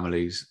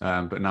families,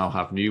 but now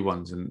have new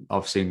ones. And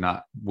I've seen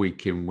that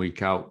week in,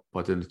 week out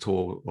by doing the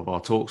tour of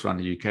our talks around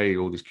the UK,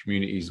 all these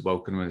communities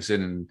welcoming us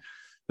in, and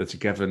the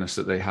togetherness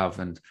that they have.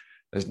 And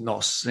there's not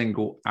a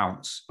single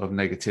ounce of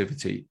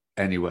negativity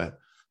anywhere.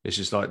 It's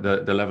just like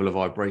the level of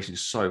vibration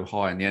is so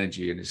high, and the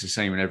energy, and it's the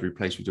same in every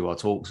place we do our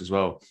talks as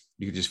well.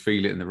 You can just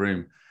feel it in the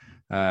room.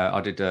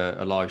 I did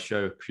a live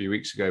show a few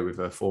weeks ago with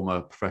a former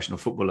professional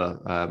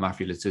footballer,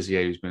 Matthew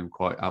Letizia, who's been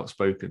quite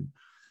outspoken,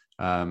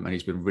 and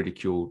he's been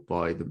ridiculed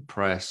by the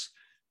press.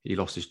 He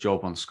lost his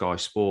job on Sky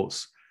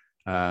Sports.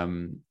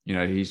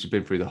 He's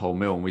been through the whole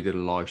mill, and we did a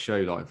live show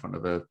in front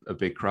of a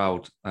big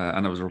crowd,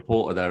 and there was a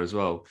reporter there as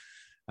well,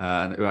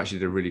 and who actually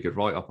did a really good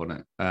write-up on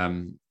it.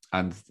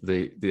 And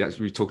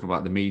we're talking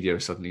about the media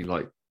suddenly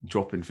like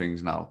dropping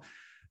things now.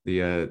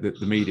 The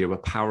media were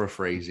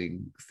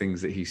paraphrasing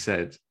things that he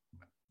said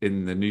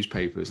in the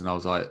newspapers, and I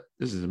was like,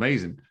 "This is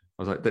amazing."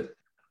 I was like, "That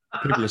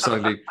people are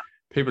suddenly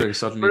going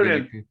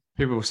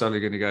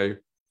to go,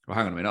 well,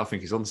 hang on a minute, I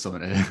think he's on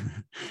something here,"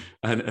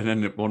 and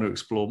then want to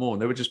explore more.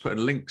 And they were just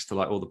putting links to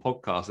like all the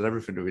podcasts and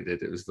everything that we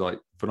did. It was like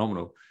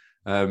phenomenal.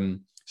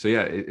 So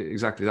yeah,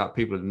 exactly that.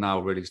 People are now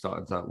really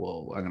starting to,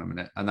 whoa, hang on a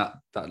minute, and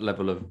that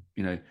level of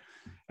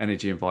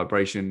energy and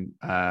vibration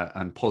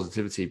and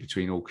positivity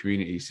between all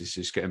communities is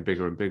just getting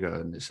bigger and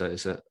bigger, and it's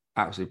an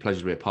absolute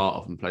pleasure to be a part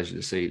of and pleasure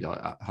to see, like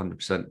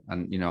 100%.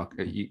 And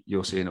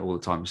you're seeing it all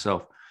the time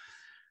yourself.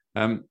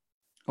 I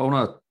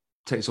want to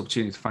take this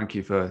opportunity to thank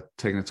you for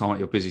taking the time out of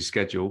your busy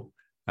schedule.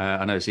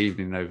 I know it's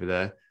evening over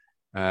there,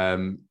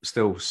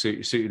 still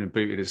suited and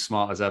booted, as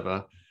smart as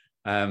ever.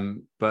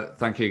 But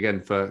thank you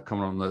again for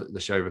coming on the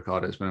show,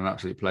 Riccardo. It's been an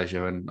absolute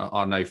pleasure, and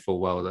I know full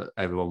well that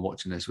everyone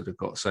watching this would have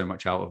got so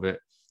much out of it.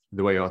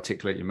 The way you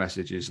articulate your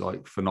message is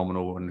like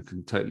phenomenal, and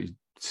can totally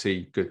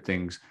see good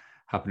things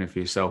happening for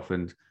yourself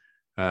and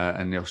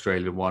the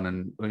Australian one,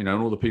 and and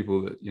all the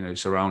people that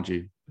surround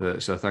you.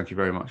 So thank you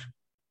very much.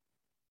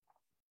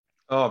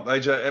 Oh,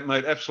 AJ,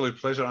 mate, absolute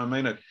pleasure. I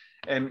mean it.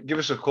 And give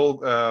us a call.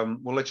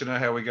 We'll let you know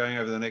how we're going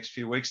over the next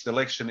few weeks. The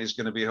election is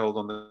going to be held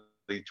on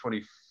the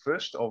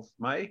 21st of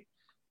May.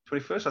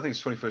 21st, I think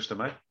it's 21st of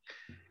May.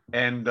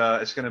 And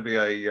it's going to be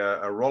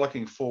a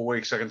rollicking 4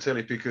 weeks, I can tell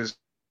you, because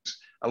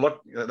a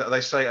lot,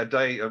 they say a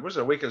day, a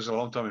week is a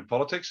long time in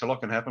politics. A lot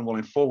can happen. Well,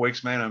 in 4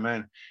 weeks, man, oh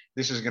man,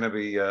 this is going to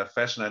be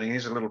fascinating.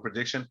 Here's a little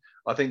prediction.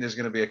 I think there's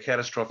going to be a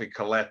catastrophic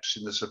collapse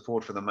in the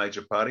support for the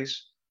major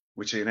parties,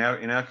 which in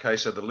our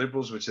case are the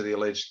Liberals, which are the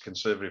alleged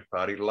Conservative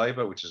Party,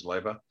 Labor, which is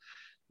Labor,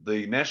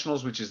 the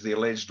Nationals, which is the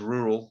alleged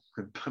rural,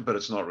 but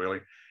it's not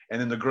really,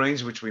 and then the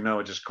Greens, which we know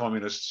are just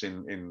communists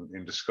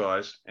in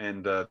disguise,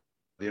 and the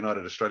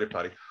United Australia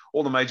Party.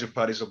 All the major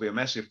parties will be a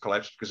massive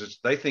collapse because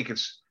they think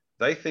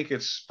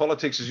it's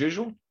politics as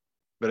usual,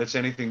 but it's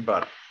anything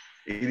but.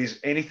 It is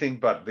anything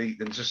but.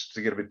 And just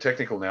to get a bit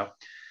technical now,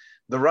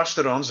 the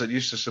rusted-ons that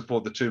used to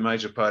support the two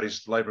major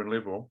parties, Labor and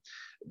Liberal,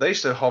 they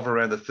used to hover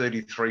around the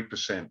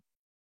 33%.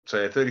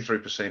 So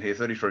 33% here,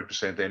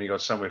 33% there, and you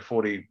got somewhere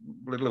a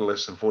little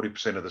less than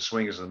 40% of the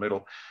swingers in the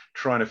middle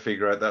trying to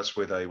figure out that's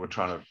where they were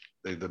trying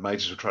to, the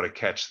majors were trying to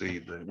catch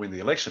win the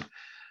election.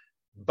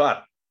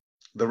 But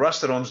the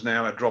rusted-ons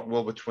now are dropped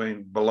well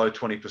below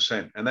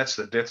 20%, and that's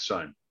the death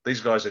zone.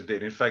 These guys are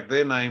dead. In fact,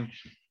 their name,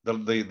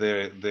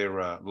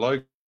 their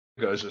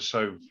logos are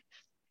so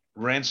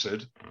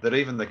rancid that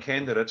even the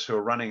candidates who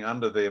are running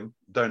under them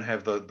don't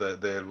have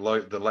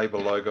the Labor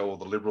logo or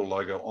the Liberal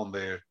logo on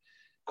their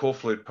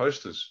corflute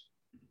posters.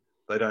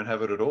 they don't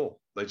have it at all.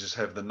 They just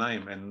have the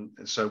name. And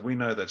so we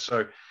know that.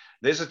 So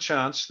there's a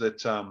chance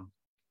that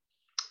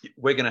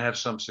we're going to have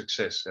some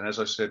success. And as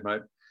I said,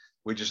 mate,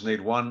 we just need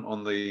one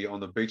on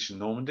the beach in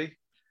Normandy,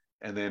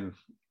 and then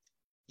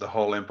the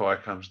whole empire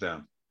comes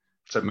down.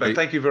 So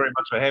thank you very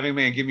much for having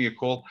me and give me a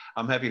call.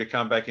 I'm happy to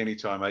come back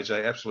anytime,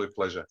 AJ. Absolute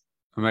pleasure.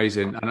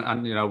 Amazing.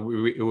 And you know,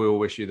 we all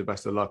wish you the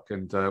best of luck,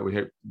 and we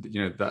hope,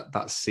 you know,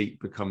 that seat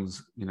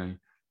becomes, you know,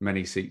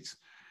 many seats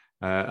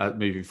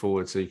moving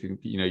forward, so you can,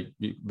 you know,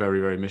 be very,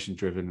 very mission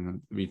driven,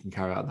 and we can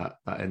carry out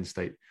that end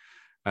state.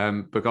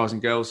 But guys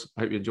and girls,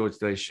 I hope you enjoyed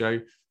today's show.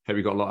 Hope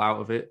you got a lot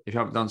out of it. If you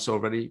haven't done so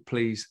already,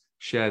 please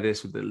share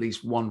this with at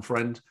least one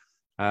friend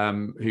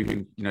who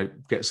can, you know,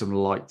 get some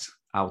light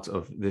out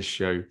of this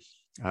show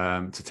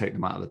to take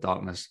them out of the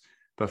darkness.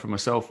 But for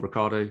myself,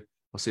 Riccardo,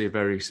 I'll see you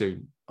very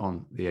soon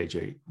on the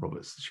AJ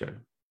Roberts Show.